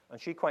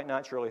 And she quite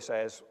naturally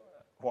says,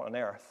 what on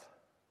earth?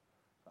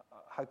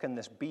 How can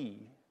this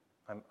be?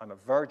 I'm a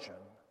virgin.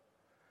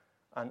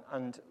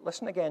 And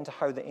listen again to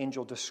how the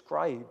angel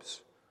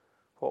describes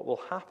what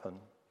will happen.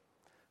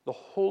 The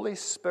Holy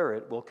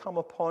Spirit will come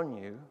upon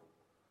you,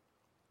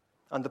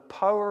 and the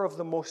power of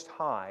the Most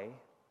High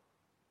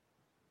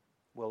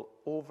will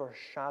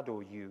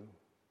overshadow you.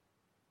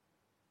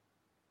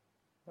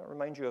 That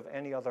reminds you of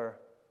any other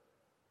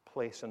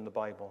place in the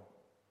Bible.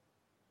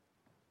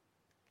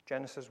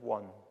 Genesis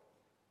 1.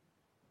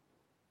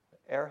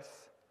 The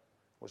earth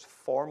was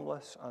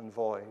formless and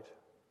void,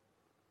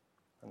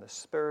 and the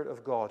Spirit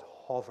of God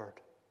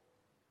hovered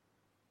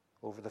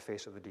over the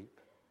face of the deep.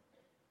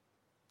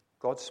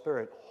 God's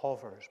Spirit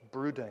hovers,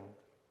 brooding,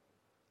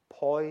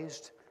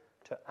 poised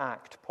to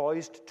act,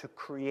 poised to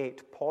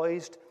create,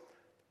 poised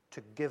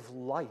to give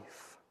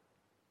life.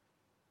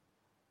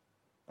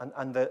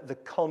 And the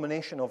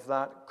culmination of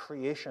that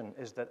creation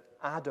is that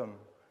Adam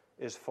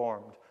is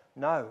formed.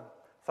 Now,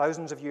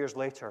 thousands of years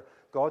later,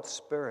 God's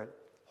Spirit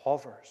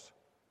hovers,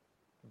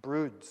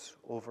 broods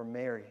over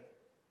Mary,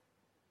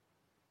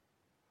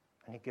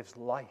 and he gives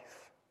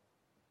life.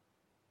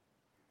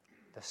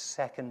 The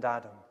second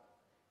Adam,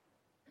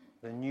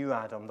 the new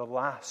Adam, the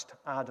last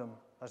Adam,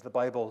 as the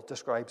Bible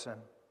describes him.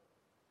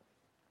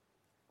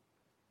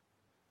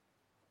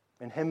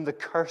 In him the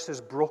curse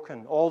is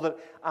broken. All that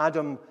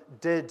Adam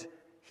did,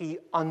 he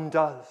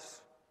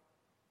undoes.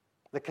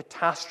 The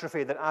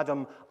catastrophe that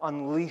Adam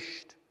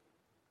unleashed,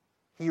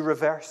 he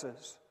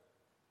reverses.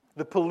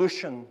 The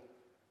pollution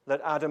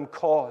that Adam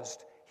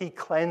caused, he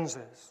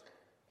cleanses.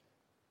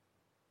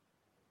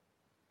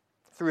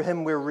 Through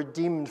him we're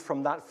redeemed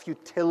from that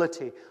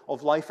futility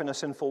of life in a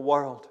sinful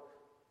world.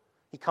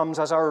 He comes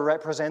as our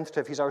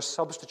representative. He's our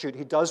substitute.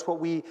 He does what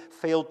we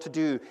failed to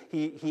do.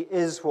 He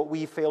is what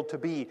we failed to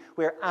be.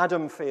 Where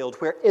Adam failed,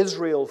 where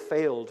Israel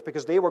failed,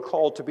 because they were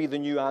called to be the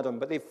new Adam,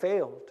 but they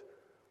failed.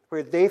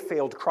 Where they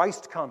failed,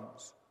 Christ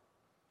comes,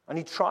 and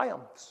he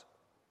triumphs.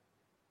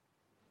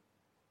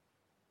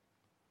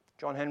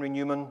 John Henry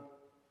Newman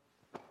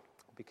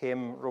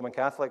became Roman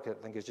Catholic. I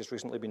think he's just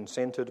recently been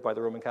sainted by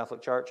the Roman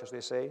Catholic Church, as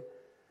they say.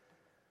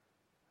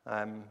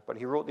 But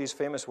he wrote these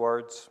famous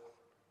words: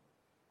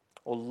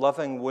 O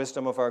loving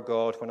wisdom of our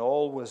God, when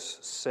all was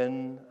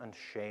sin and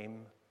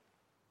shame,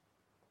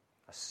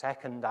 a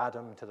second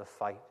Adam to the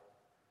fight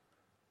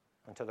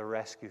and to the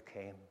rescue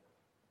came.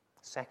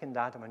 Second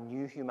Adam, a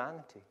new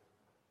humanity.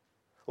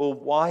 O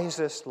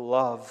wisest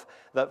love,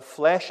 that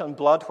flesh and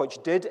blood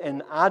which did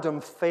in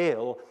Adam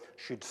fail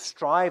should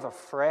strive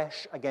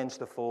afresh against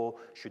the foe,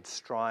 should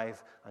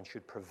strive and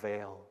should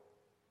prevail.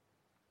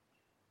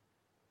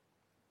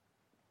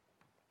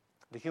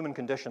 The human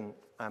condition,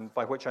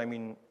 by which I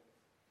mean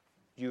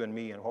you and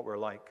me and what we're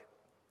like.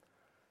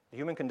 The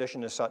human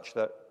condition is such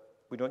that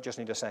we don't just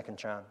need a second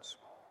chance.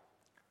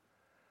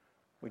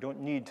 We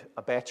don't need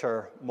a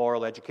better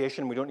moral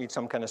education. We don't need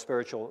some kind of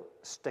spiritual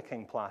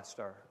sticking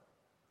plaster.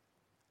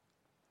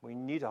 We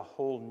need a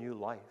whole new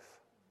life.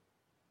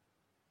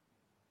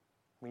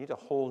 We need a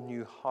whole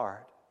new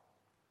heart.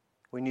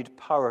 We need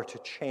power to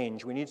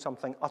change. We need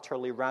something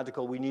utterly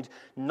radical. We need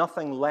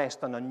nothing less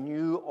than a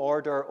new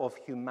order of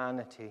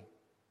humanity.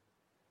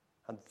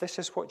 And this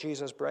is what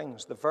Jesus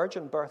brings. The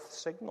virgin birth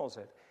signals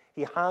it.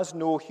 He has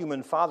no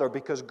human father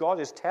because God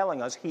is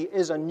telling us he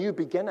is a new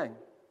beginning.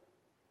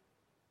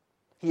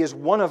 He is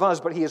one of us,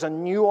 but he is a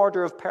new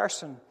order of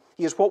person.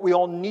 He is what we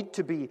all need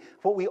to be,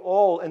 what we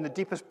all, in the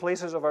deepest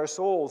places of our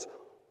souls,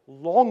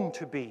 long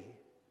to be.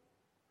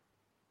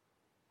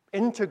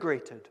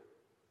 Integrated,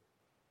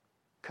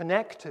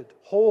 connected,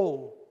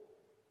 whole.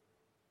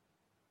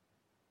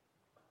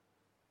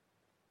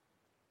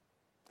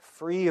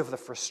 Free of the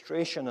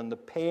frustration and the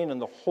pain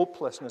and the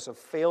hopelessness of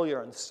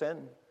failure and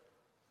sin.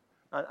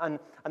 And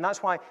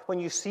that's why when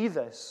you see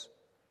this,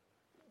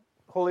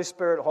 Holy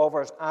Spirit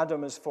hovers,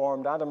 Adam is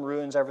formed, Adam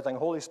ruins everything,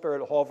 Holy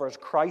Spirit hovers,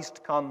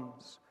 Christ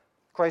comes.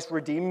 Christ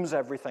redeems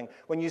everything.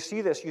 When you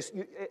see this,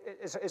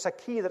 it's a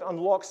key that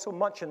unlocks so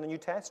much in the New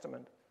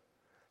Testament.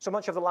 So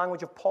much of the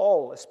language of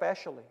Paul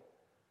especially.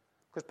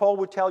 Because Paul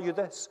would tell you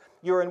this: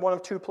 you're in one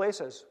of two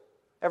places.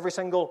 Every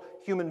single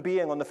human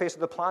being on the face of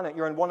the planet,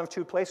 you're in one of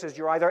two places.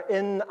 You're either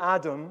in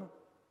Adam,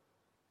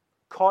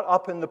 caught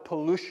up in the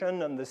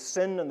pollution and the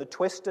sin and the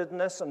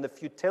twistedness and the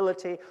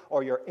futility,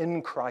 or you're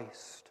in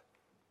Christ.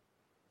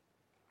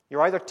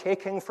 You're either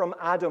taking from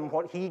Adam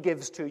what he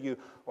gives to you,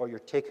 or you're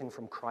taking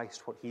from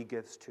Christ what he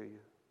gives to you.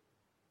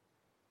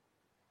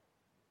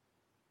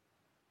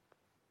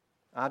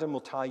 Adam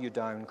will tie you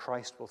down,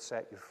 Christ will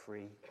set you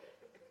free.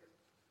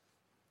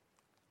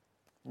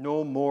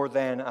 No more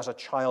then as a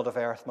child of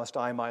earth must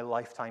I my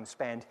lifetime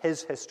spend.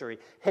 His history,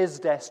 his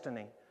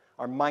destiny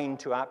are mine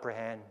to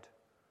apprehend.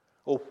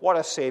 Oh, what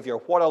a Savior,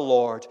 what a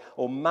Lord.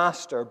 Oh,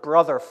 Master,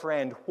 brother,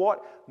 friend,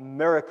 what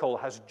miracle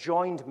has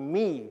joined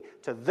me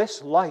to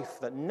this life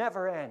that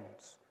never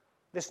ends.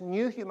 This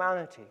new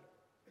humanity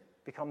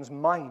becomes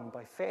mine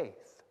by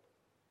faith.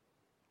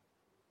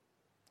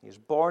 He is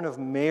born of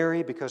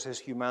Mary because his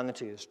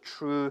humanity is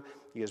true.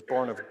 He is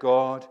born of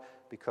God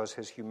because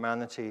his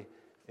humanity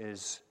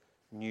is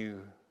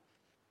new.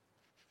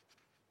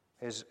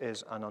 His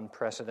is an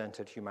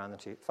unprecedented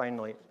humanity.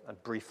 Finally,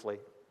 and briefly,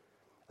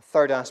 the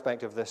third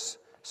aspect of this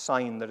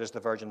sign that is the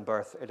virgin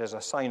birth, it is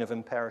a sign of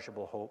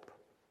imperishable hope.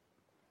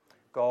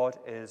 God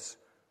is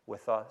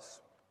with us.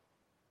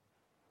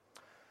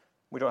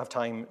 We don't have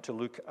time to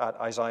look at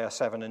Isaiah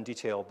 7 in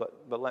detail,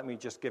 but let me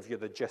just give you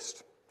the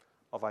gist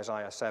of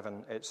Isaiah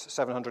 7. It's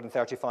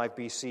 735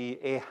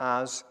 BC.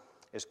 Ahaz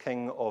is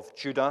king of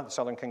Judah, the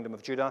southern kingdom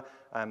of Judah.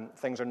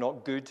 Things are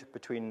not good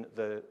between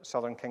the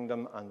southern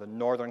kingdom and the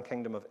northern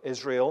kingdom of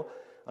Israel.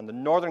 And the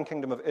northern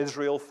kingdom of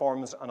Israel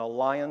forms an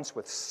alliance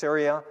with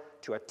Syria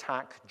to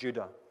attack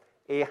Judah.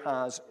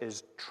 Ahaz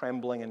is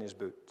trembling in his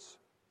boots.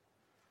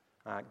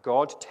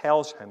 God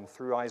tells him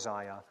through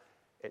Isaiah,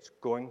 it's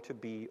going to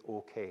be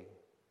okay.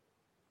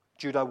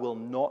 Judah will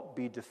not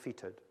be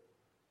defeated.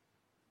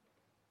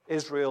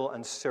 Israel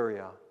and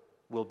Syria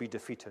will be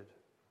defeated.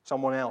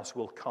 Someone else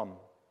will come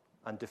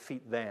and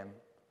defeat them.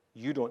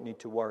 You don't need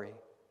to worry.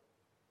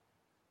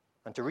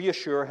 And to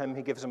reassure him,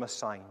 he gives him a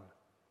sign.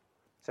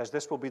 He says,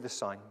 this will be the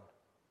sign.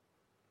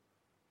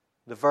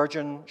 The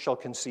virgin shall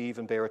conceive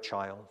and bear a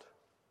child,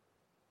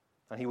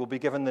 and he will be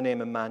given the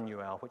name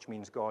Emmanuel, which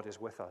means God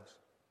is with us.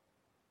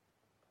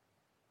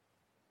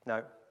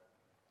 Now,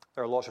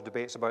 there are lots of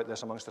debates about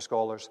this amongst the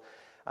scholars.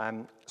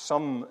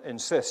 Some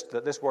insist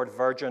that this word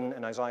virgin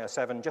in Isaiah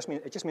 7 just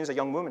means a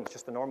young woman. It's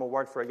just the normal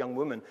word for a young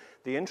woman.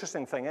 The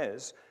interesting thing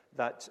is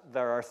that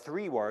there are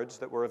three words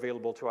that were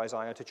available to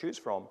Isaiah to choose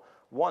from.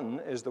 One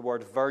is the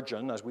word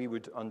virgin, as we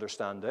would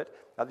understand it.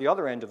 At the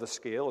other end of the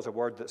scale is a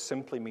word that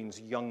simply means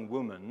young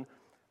woman.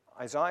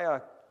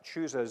 Isaiah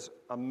chooses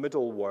a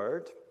middle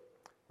word,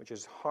 which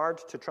is hard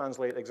to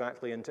translate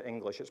exactly into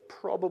English. It's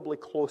probably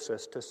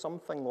closest to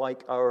something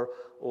like our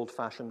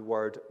old-fashioned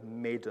word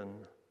maiden.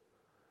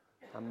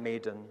 A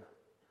maiden,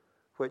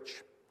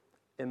 which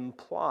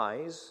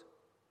implies,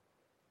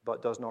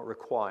 but does not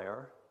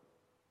require,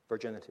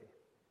 virginity.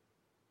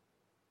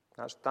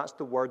 That's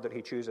the word that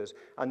he chooses.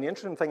 And the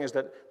interesting thing is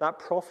that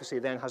prophecy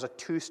then has a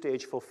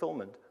two-stage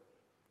fulfillment.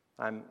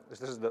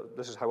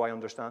 This is how I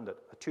understand it,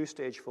 a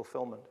two-stage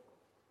fulfillment.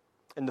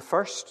 In the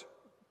first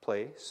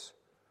place,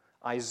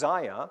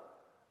 Isaiah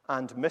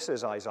and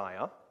Mrs.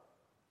 Isaiah,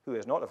 who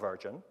is not a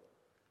virgin,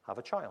 have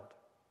a child.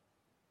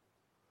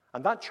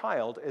 And that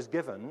child is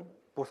given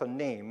both a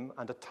name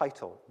and a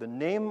title. The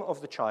name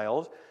of the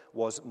child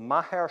was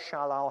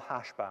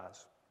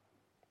Maher-Shalal-Hash-Baz.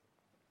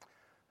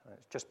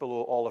 It's just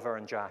below Oliver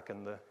and Jack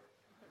in the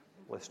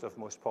list of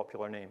most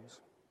popular names.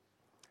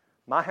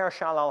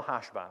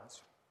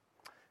 Maher-Shalal-Hash-Baz.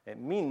 It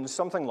means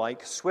something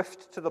like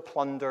swift to the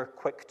plunder,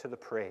 quick to the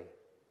prey.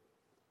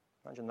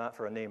 Imagine that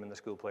for a name in the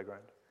school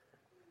playground.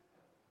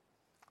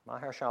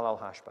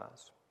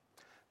 Maher-Shalal-Hash-Baz.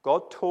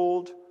 God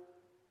told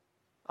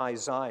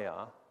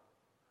Isaiah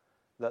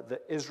that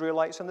the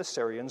Israelites and the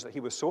Syrians that he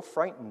was so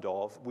frightened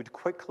of would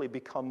quickly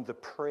become the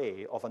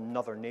prey of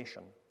another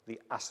nation, the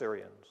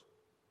Assyrians.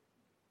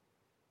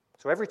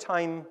 So every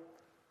time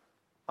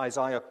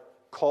Isaiah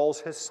calls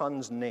his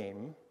son's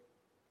name,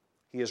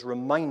 he is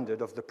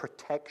reminded of the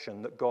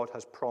protection that God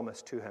has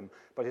promised to him.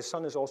 But his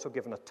son is also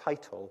given a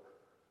title,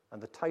 and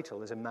the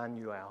title is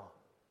Emmanuel.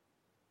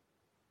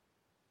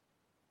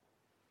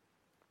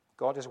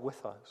 God is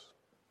with us.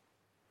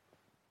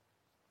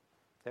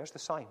 There's the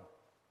sign.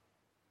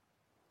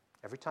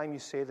 Every time you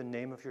say the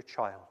name of your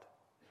child,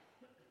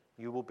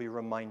 you will be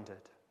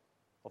reminded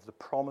of the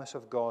promise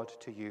of God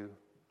to you.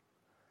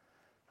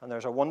 And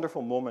there's a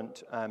wonderful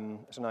moment,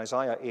 it's in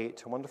Isaiah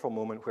 8, a wonderful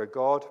moment where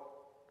God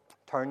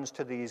turns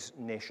to these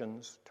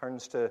nations,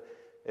 turns to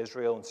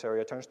Israel and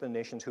Syria, turns to the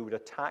nations who would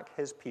attack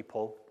his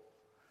people,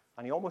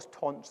 and he almost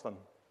taunts them.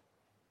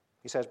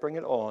 He says, bring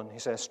it on. He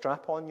says,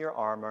 strap on your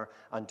armor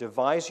and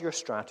devise your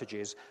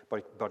strategies,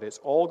 but it's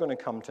all going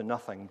to come to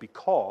nothing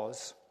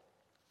because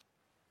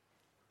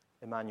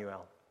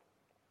Emmanuel.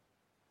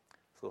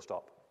 Full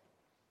stop.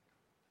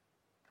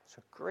 It's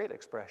a great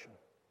expression.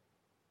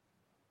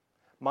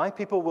 My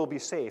people will be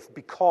safe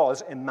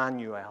because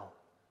Emmanuel.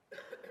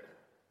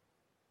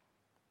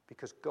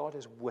 Because God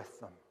is with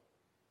them.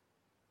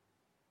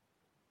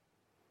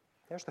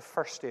 There's the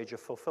first stage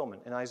of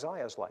fulfillment in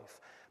Isaiah's life.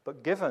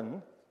 But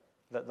given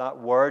that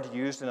word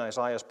used in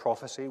Isaiah's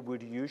prophecy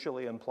would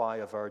usually imply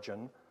a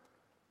virgin,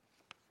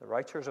 the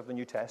writers of the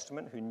New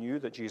Testament, who knew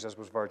that Jesus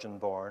was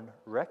virgin-born,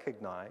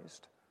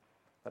 recognized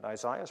that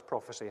Isaiah's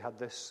prophecy had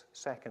this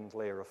second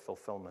layer of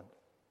fulfillment.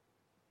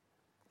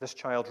 This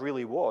child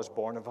really was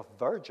born of a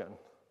virgin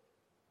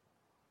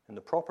in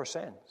the proper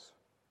sense.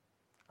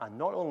 And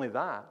not only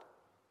that,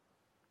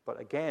 but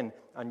again,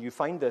 and you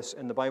find this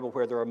in the Bible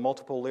where there are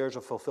multiple layers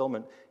of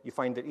fulfillment, you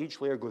find that each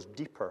layer goes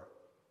deeper.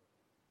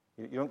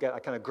 You don't get a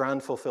kind of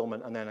grand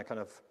fulfillment and then a kind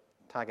of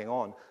tagging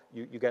on.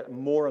 You get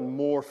more and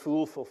more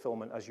full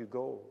fulfillment as you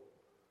go.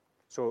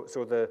 So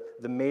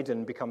the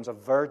maiden becomes a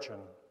virgin.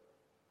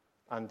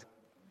 And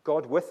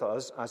God with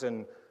us, as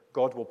in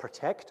God will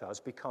protect us,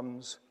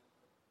 becomes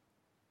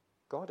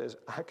God is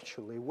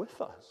actually with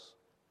us.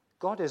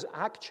 God is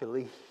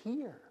actually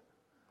here,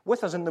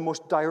 with us in the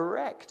most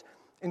direct,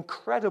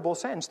 incredible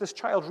sense. This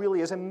child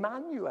really is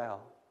Emmanuel.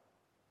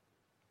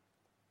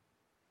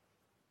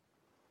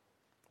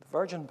 The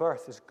virgin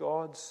birth is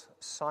God's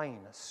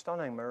sign, a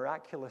stunning,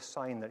 miraculous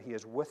sign that he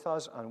is with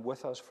us and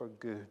with us for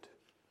good.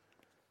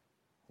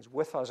 He's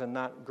with us in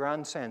that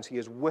grand sense. He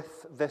is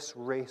with this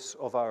race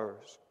of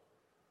ours.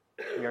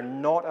 We are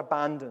not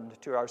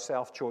abandoned to our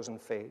self-chosen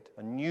fate.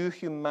 A new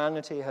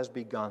humanity has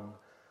begun.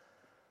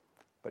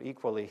 But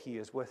equally, he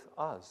is with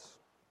us.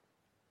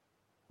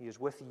 He is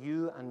with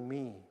you and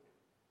me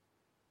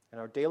in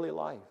our daily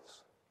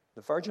lives.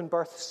 The virgin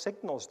birth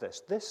signals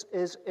this. This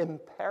is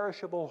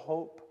imperishable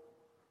hope.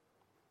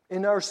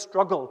 In our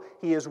struggle,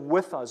 he is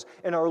with us.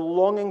 In our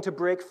longing to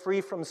break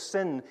free from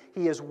sin,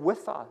 he is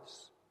with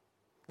us.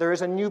 There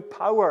is a new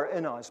power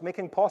in us,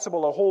 making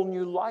possible a whole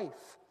new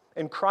life.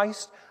 In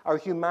Christ, our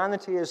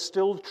humanity is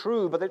still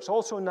true, but it's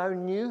also now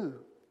new.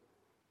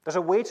 There's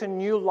a way to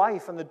new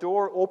life, and the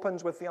door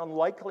opens with the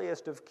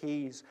unlikeliest of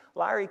keys.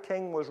 Larry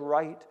King was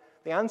right.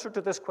 The answer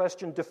to this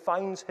question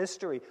defines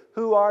history.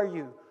 Who are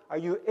you? Are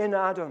you in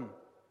Adam?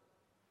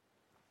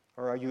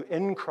 Or are you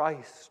in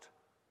Christ?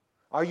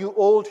 Are you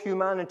old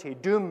humanity,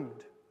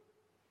 doomed?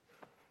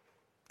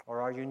 Or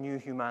are you new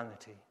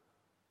humanity?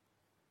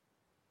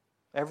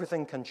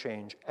 Everything can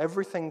change.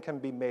 Everything can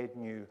be made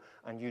new.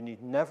 And you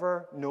need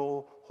never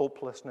know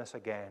hopelessness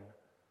again.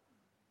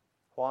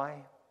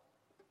 Why?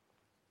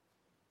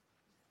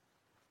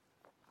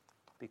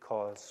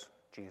 Because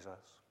Jesus.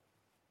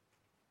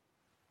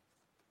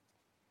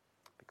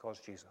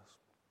 Because Jesus.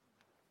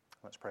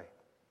 Let's pray.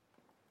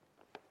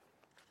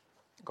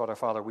 God our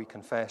Father, we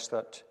confess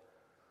that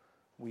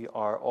we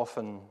are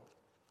often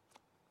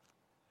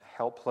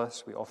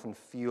helpless. We often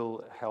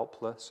feel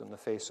helpless in the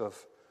face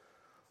of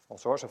all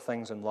sorts of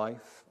things in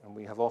life, and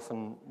we have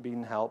often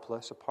been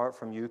helpless. Apart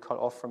from you, cut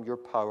off from your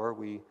power,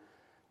 we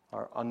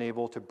are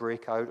unable to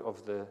break out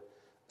of the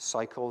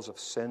cycles of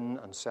sin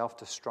and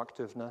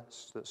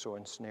self-destructiveness that so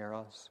ensnare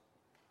us.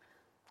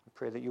 We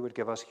pray that you would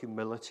give us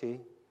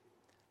humility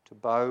to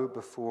bow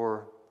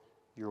before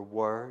your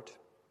word.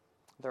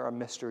 There are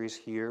mysteries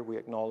here, we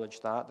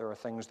acknowledge that. There are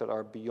things that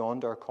are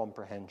beyond our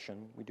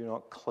comprehension. We do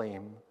not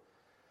claim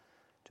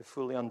to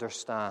fully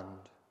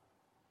understand.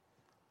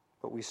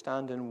 But we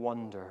stand in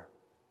wonder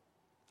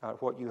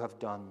at what you have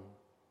done.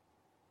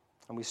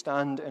 And we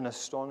stand in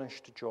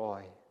astonished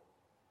joy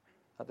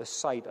at the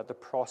sight, at the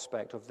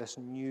prospect of this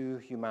new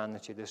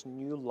humanity, this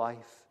new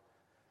life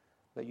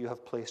that you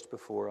have placed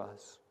before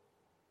us.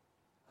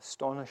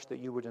 Astonished that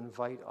you would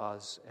invite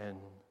us in.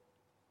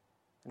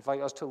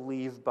 Invite us to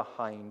leave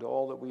behind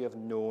all that we have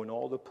known,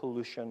 all the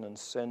pollution and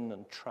sin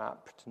and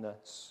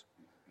trappedness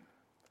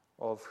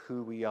of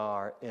who we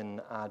are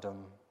in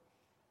Adam.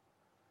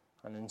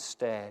 And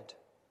instead,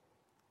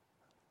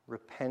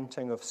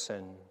 repenting of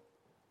sin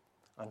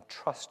and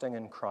trusting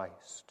in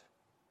Christ,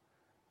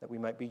 that we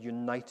might be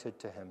united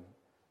to him,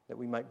 that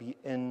we might be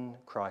in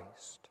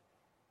Christ,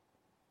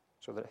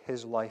 so that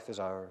his life is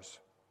ours,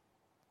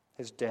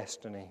 his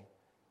destiny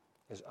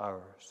is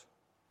ours.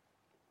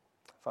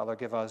 Father,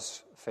 give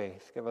us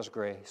faith, give us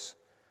grace,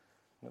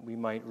 that we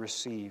might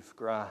receive,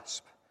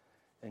 grasp,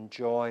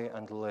 enjoy,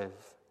 and live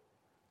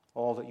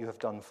all that you have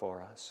done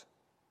for us.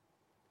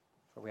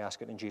 For we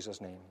ask it in Jesus'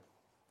 name.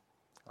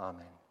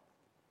 Amen.